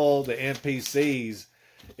kill the NPCs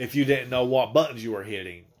if you didn't know what buttons you were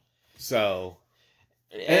hitting. So,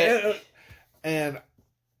 and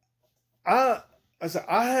I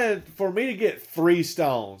had, for me to get 3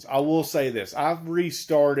 stones, I will say this, I've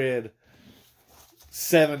restarted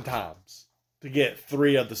 7 times to get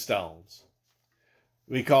 3 of the stones,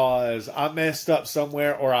 because I messed up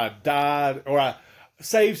somewhere, or I died, or I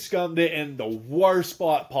save scummed it in the worst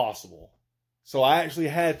spot possible. So I actually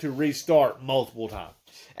had to restart multiple times.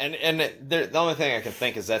 And the only thing I can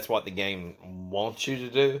think is that's what the game wants you to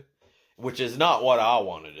do. which is not what I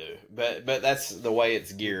want to do. But that's the way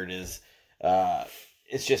it's geared. It's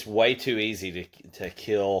just way too easy to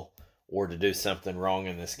kill or to do something wrong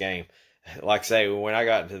in this game. Like I say, when I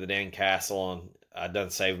got into the damn castle and I done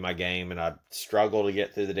saved my game and I struggled to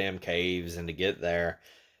get through the damn caves and to get there,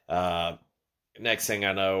 next thing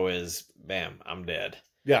I know is, bam, I'm dead.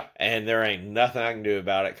 Yeah. And there ain't nothing I can do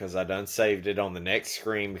about it because I done saved it on the next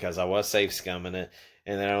screen because I was safe scumming it.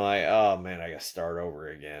 And then I'm like, oh man, I got to start over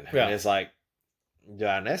again. Yeah. And it's like, do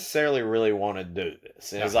I necessarily really want to do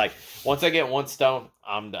this? And it's like, once I get one stone,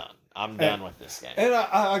 I'm done. I'm done with this game. And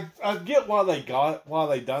I get why they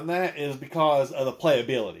done that is because of the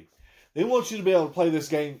playability. They want you to be able to play this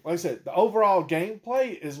game. Like I said, the overall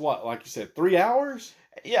gameplay is what, like you said, 3 hours?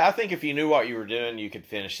 Yeah, I think if you knew what you were doing, you could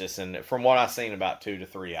finish this in, from what I've seen, about 2 to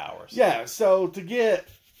 3 hours. Yeah, so to get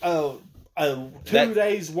 2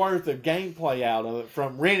 days worth of gameplay out of it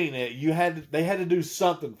from renting it, they had to do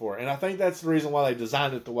something for it. And I think that's the reason why they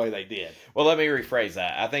designed it the way they did. Well, let me rephrase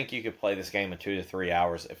that. I think you could play this game in 2 to 3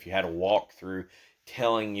 hours if you had a walkthrough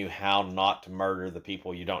telling you how not to murder the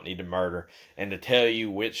people you don't need to murder and to tell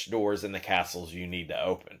you which doors in the castles you need to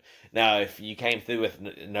open. Now, if you came through with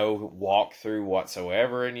no walkthrough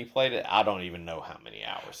whatsoever and you played it, I don't even know how many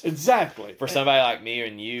hours. Exactly. For somebody like me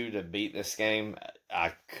and you to beat this game,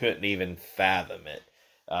 I couldn't even fathom it.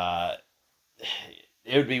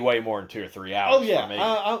 It would be way more than 2 or 3 hours for me.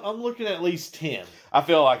 I'm looking at least 10. I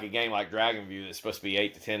feel like a game like Dragon View that's supposed to be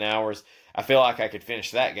 8 to 10 hours, I feel like I could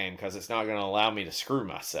finish that game because it's not going to allow me to screw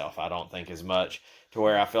myself, I don't think, as much, to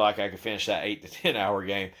where I feel like I could finish that 8 to 10 hour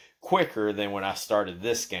game quicker than when I started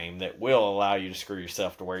this game that will allow you to screw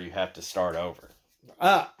yourself to where you have to start over.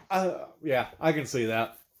 Yeah, I can see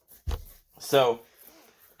that. So,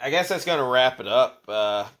 I guess that's going to wrap it up.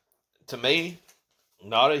 To me,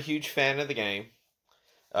 not a huge fan of the game.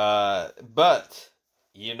 But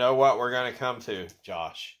you know what we're going to come to,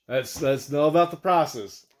 Josh? Let's know about the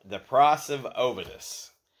prices. The price of Obitus.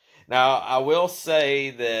 Now, I will say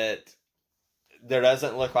that there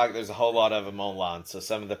doesn't look like there's a whole lot of them online, so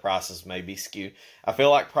some of the prices may be skewed. I feel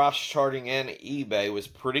like price charting in eBay was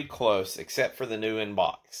pretty close, except for the new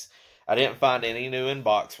in-box. I didn't find any new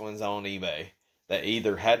in-box ones on eBay that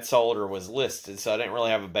either had sold or was listed, so I didn't really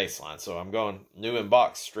have a baseline. So I'm going new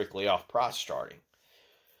in-box strictly off price charting.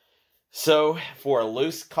 So, for a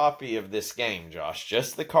loose copy of this game, Josh,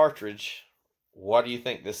 just the cartridge, what do you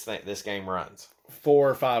think this game runs? $4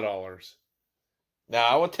 or $5. Now,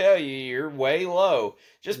 I will tell you, you're way low.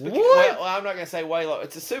 Just because, well, I'm not going to say way low.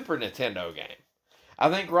 It's a Super Nintendo game. I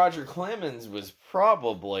think Roger Clemens was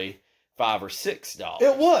probably $5 or $6.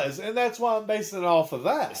 It was, and that's why I'm basing it off of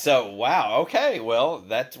that. So, wow, okay, well,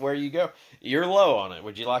 that's where you go. You're low on it.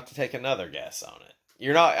 Would you like to take another guess on it?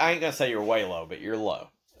 You're not. I ain't going to say you're way low, but you're low.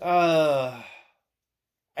 8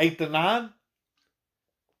 to 9.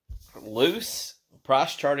 Loose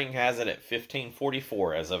price charting has it at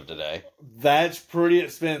 $15.44 as of today. That's pretty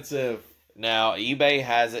expensive. Now eBay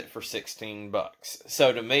has it for $16.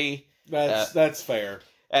 So to me, that's fair.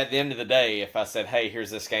 At the end of the day, if I said, "Hey, here's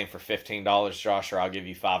this game for $15, Josh, or I'll give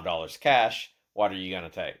you $5 cash," what are you going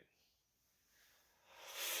to take?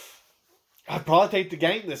 I'd probably take the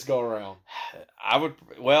game this go around. I would.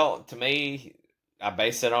 Well, to me, I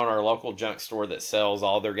base it on our local junk store that sells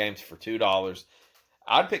all their games for $2.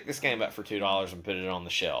 I'd pick this game up for $2 and put it on the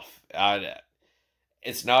shelf.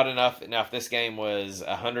 It's not enough. Now, if this game was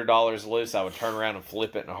 $100 loose, I would turn around and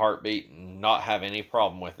flip it in a heartbeat and not have any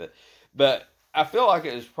problem with it. But I feel like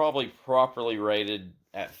it was probably properly rated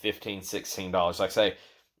at $15, $16. Like I say,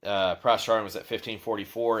 price charting was at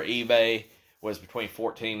 $15.44. eBay was between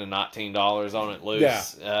 $14 and $19 on it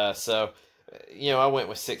loose. Yeah. So, I went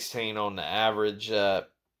with $16 on the average.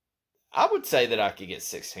 I would say that I could get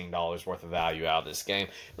 $16 worth of value out of this game.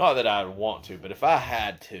 Not that I would want to, but if I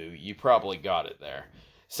had to, you probably got it there.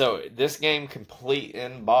 So, this game complete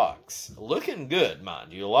in box. Looking good,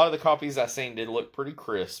 mind you. A lot of the copies I've seen did look pretty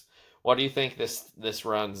crisp. What do you think this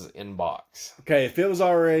runs in box? Okay, if it was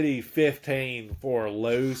already 15 for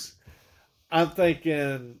loose, I'm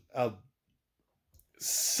thinking a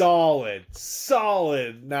solid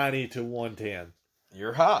 90 to 110.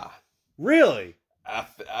 You're high. Really?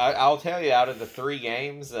 I'll tell you, out of the 3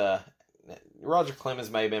 games, Roger Clemens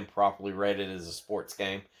may have been properly rated as a sports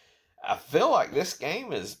game. I feel like this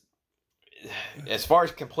game is, as far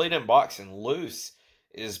as complete in box and loose,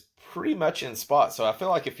 is pretty much in spot. So I feel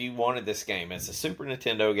like if you wanted this game, it's a Super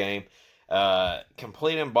Nintendo game,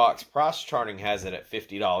 complete in box, price charting has it at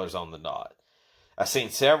 $50 on the dot. I've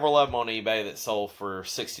seen several of them on eBay that sold for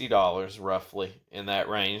 $60, roughly, in that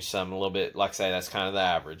range. Some a little bit, like I say, that's kind of the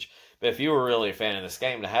average. But if you were really a fan of this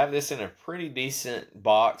game, to have this in a pretty decent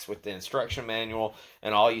box with the instruction manual,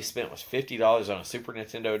 and all you spent was $50 on a Super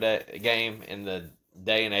Nintendo game in the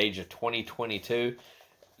day and age of 2022,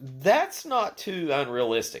 that's not too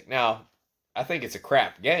unrealistic. Now, I think it's a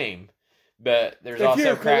crap game, but there's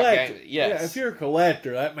also crap games. Yes. Yeah, if you're a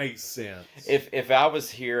collector, that makes sense. If I was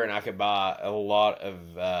here and I could buy a lot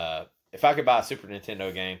of, if I could buy a Super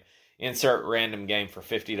Nintendo game, insert random game for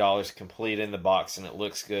 $50, complete in the box, and it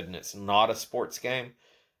looks good, and it's not a sports game,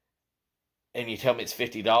 and you tell me it's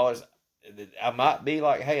 $50, I might be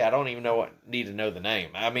like, hey, I don't even need to know the name.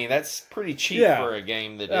 I mean, that's pretty cheap for a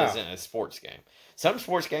game that isn't a sports game. Some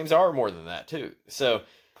sports games are more than that, too. So,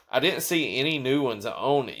 I didn't see any new ones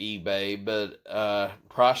on eBay, but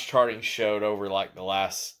price charting showed over like the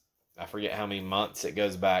last, I forget how many months it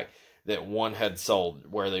goes back, that one had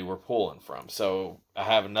sold where they were pulling from. So I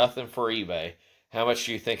have nothing for eBay. How much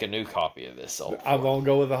do you think a new copy of this sold for? I'm going to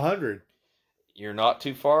go with 100. You're not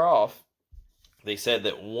too far off. They said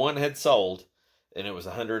that one had sold, and it was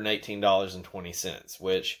 $118.20,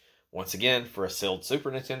 which, once again, for a sealed Super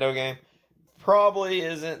Nintendo game, probably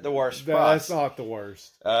isn't the worst price. That's not the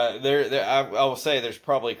worst. I will say there's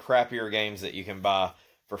probably crappier games that you can buy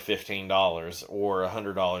for $15 or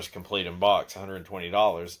 $100 complete in box,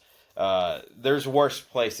 $120. There's worse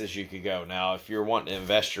places you could go. Now, if you're wanting to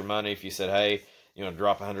invest your money, if you said, hey,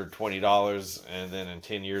 drop $120 and then in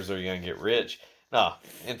 10 years are you going to get rich? No,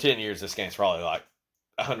 in 10 years this game's probably like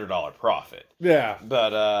 $100 profit. Yeah.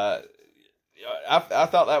 But I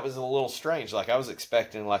thought that was a little strange. Like I was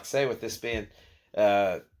expecting, like say with this being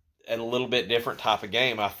a little bit different type of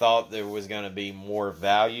game, I thought there was going to be more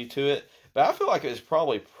value to it. But I feel like it was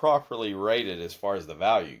probably properly rated as far as the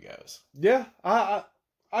value goes. Yeah, I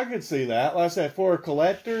could see that. Like I said, for a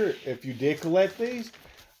collector, if you did collect these,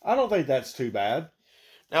 I don't think that's too bad.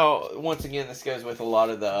 Now, once again, this goes with a lot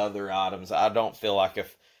of the other items. I don't feel like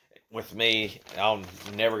with me, I'm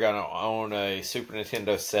never going to own a Super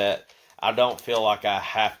Nintendo set. I don't feel like I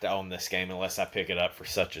have to own this game unless I pick it up for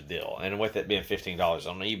such a deal. And with it being $15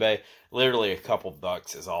 on eBay, literally a couple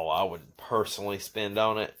bucks is all I would personally spend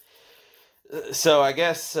on it. So I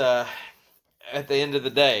guess at the end of the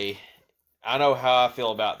day, I know how I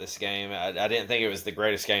feel about this game. I didn't think it was the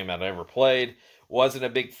greatest game I'd ever played. Wasn't a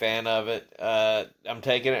big fan of it. I'm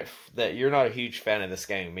taking it that you're not a huge fan of this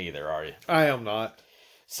game either, are you? I am not.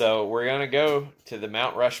 So we're going to go to the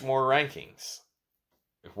Mount Rushmore rankings.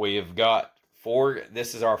 We have got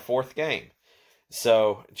this is our fourth game.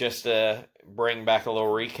 So just to bring back a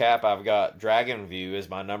little recap, I've got Dragon View as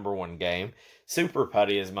my number 1 game. Super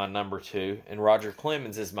Putty is my number 2, and Roger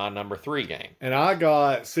Clemens is my number 3 game. And I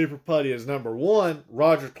got Super Putty as number 1,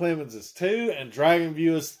 Roger Clemens is 2, and Dragon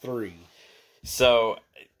View is 3. So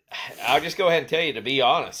I'll just go ahead and tell you, to be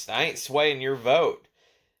honest, I ain't swaying your vote.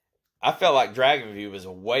 I felt like Dragon View was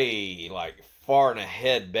a way, far and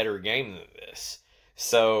ahead better game than this.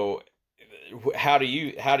 So how do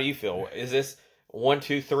you feel? Is this 1,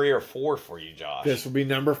 2, 3, or 4 for you, Josh? This will be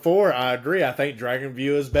number 4. I agree. I think Dragon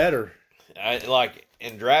View is better.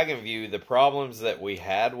 In Dragon View, the problems that we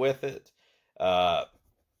had with it, or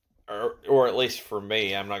at least for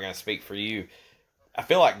me, I'm not going to speak for you. I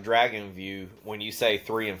feel like Dragon View, when you say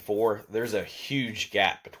 3 and 4, there's a huge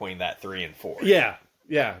gap between that 3 and 4. Yeah,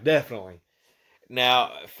 definitely.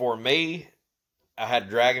 Now, for me, I had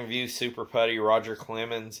Dragon View, Super Putty, Roger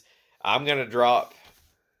Clemens. I'm going to drop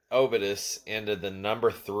Obitus into the number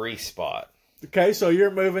 3 spot. Okay, so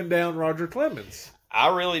you're moving down Roger Clemens.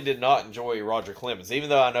 I really did not enjoy Roger Clemens, even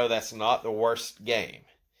though I know that's not the worst game.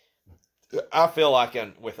 I feel like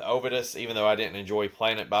with Obitus, even though I didn't enjoy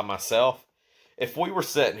playing it by myself, if we were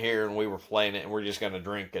sitting here and we were playing it and we're just going to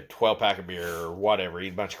drink a 12-pack of beer or whatever,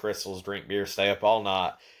 eat a bunch of crystals, drink beer, stay up all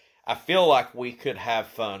night, I feel like we could have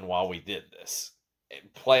fun while we did this.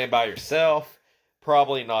 Playing by yourself,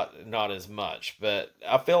 probably not as much, but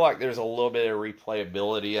I feel like there's a little bit of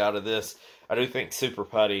replayability out of this. I do think Super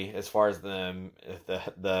Putty, as far as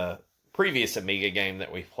the previous Amiga game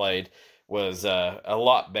that we played, was a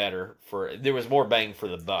lot better. There was more bang for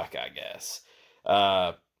the buck, I guess.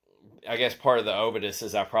 I guess part of the Obitus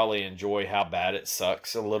is I probably enjoy how bad it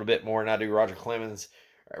sucks a little bit more than I do Roger Clemens.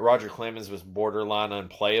 Roger Clemens was borderline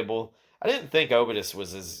unplayable. I didn't think Obitus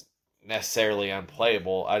was as necessarily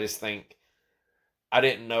unplayable. I just think I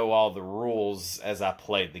didn't know all the rules as I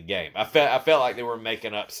played the game. I felt like they were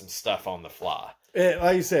making up some stuff on the fly.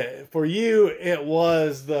 Like you said, for you, it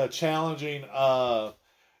was the challenging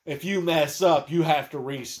if you mess up, you have to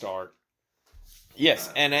restart.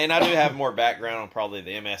 Yes, and I do have more background on probably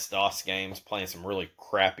the MS-DOS games, playing some really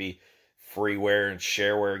crappy freeware and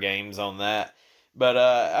shareware games on that. But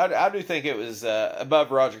I do think it was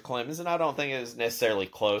above Roger Clemens, and I don't think it was necessarily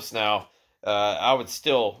close. Now, I would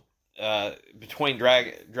still, between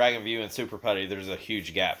Dragon View and Super Putty, there's a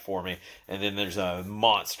huge gap for me. And then there's a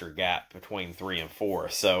monster gap between 3 and 4.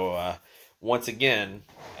 So, once again,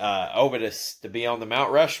 Obitus to be on the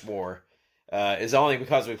Mount Rushmore is only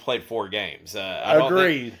because we played 4 games.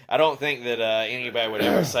 Agreed. I don't think that anybody would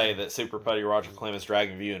ever say that Super Putty, Roger Clemens,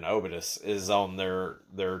 Dragon View, and Obitus is on their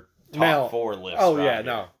top 4 list. Oh, right yeah, here.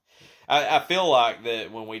 no. I feel like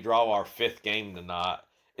that when we draw our 5th game tonight,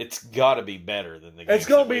 it's got to be better than the game. It's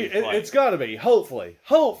got to be.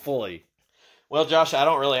 Hopefully. Well, Josh, I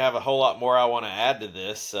don't really have a whole lot more I want to add to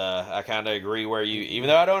this. I kind of agree even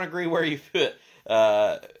though I don't agree where you put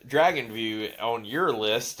Dragon View on your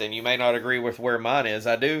list, and you may not agree with where mine is.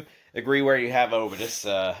 I do agree where you have Obitus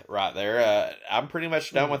right there. I'm pretty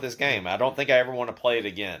much done with this game. I don't think I ever want to play it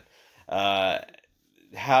again.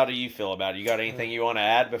 How do you feel about it? You got anything you want to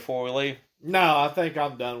add before we leave? No, I think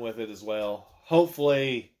I'm done with it as well.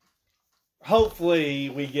 Hopefully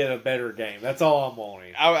we get a better game. That's all I'm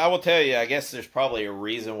wanting. I will tell you, I guess there's probably a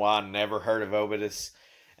reason why I never heard of Obitus,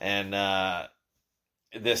 and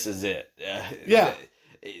this is it. Yeah.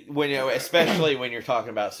 Especially when you're talking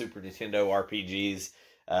about Super Nintendo RPGs,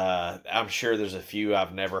 I'm sure there's a few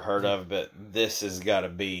I've never heard of, but this has got to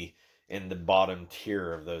be in the bottom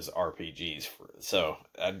tier of those RPGs. So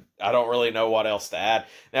I don't really know what else to add.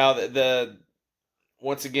 Now,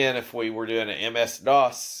 once again, if we were doing an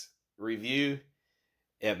MS-DOS review,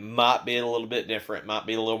 it might be a little bit different, might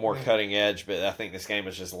be a little more cutting edge, but I think this game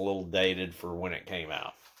is just a little dated for when it came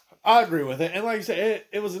out. I agree with it. And like you said,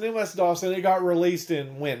 it was an MS-DOS, and it got released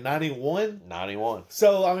in, when, 91? 91.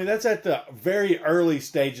 So, I mean, that's at the very early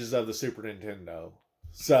stages of the Super Nintendo.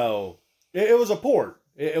 So, it was a port.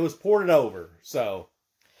 It was ported over, so.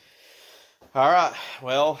 All right.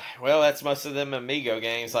 Well, that's most of them Amigo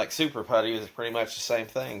games. Like Super Putty was pretty much the same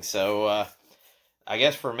thing. So, I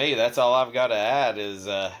guess for me, that's all I've got to add is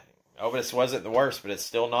Obitus wasn't the worst, but it's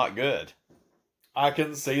still not good. I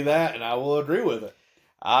can see that, and I will agree with it.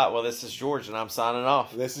 All right. Well, this is George, and I'm signing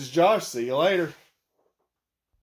off. This is Josh. See you later.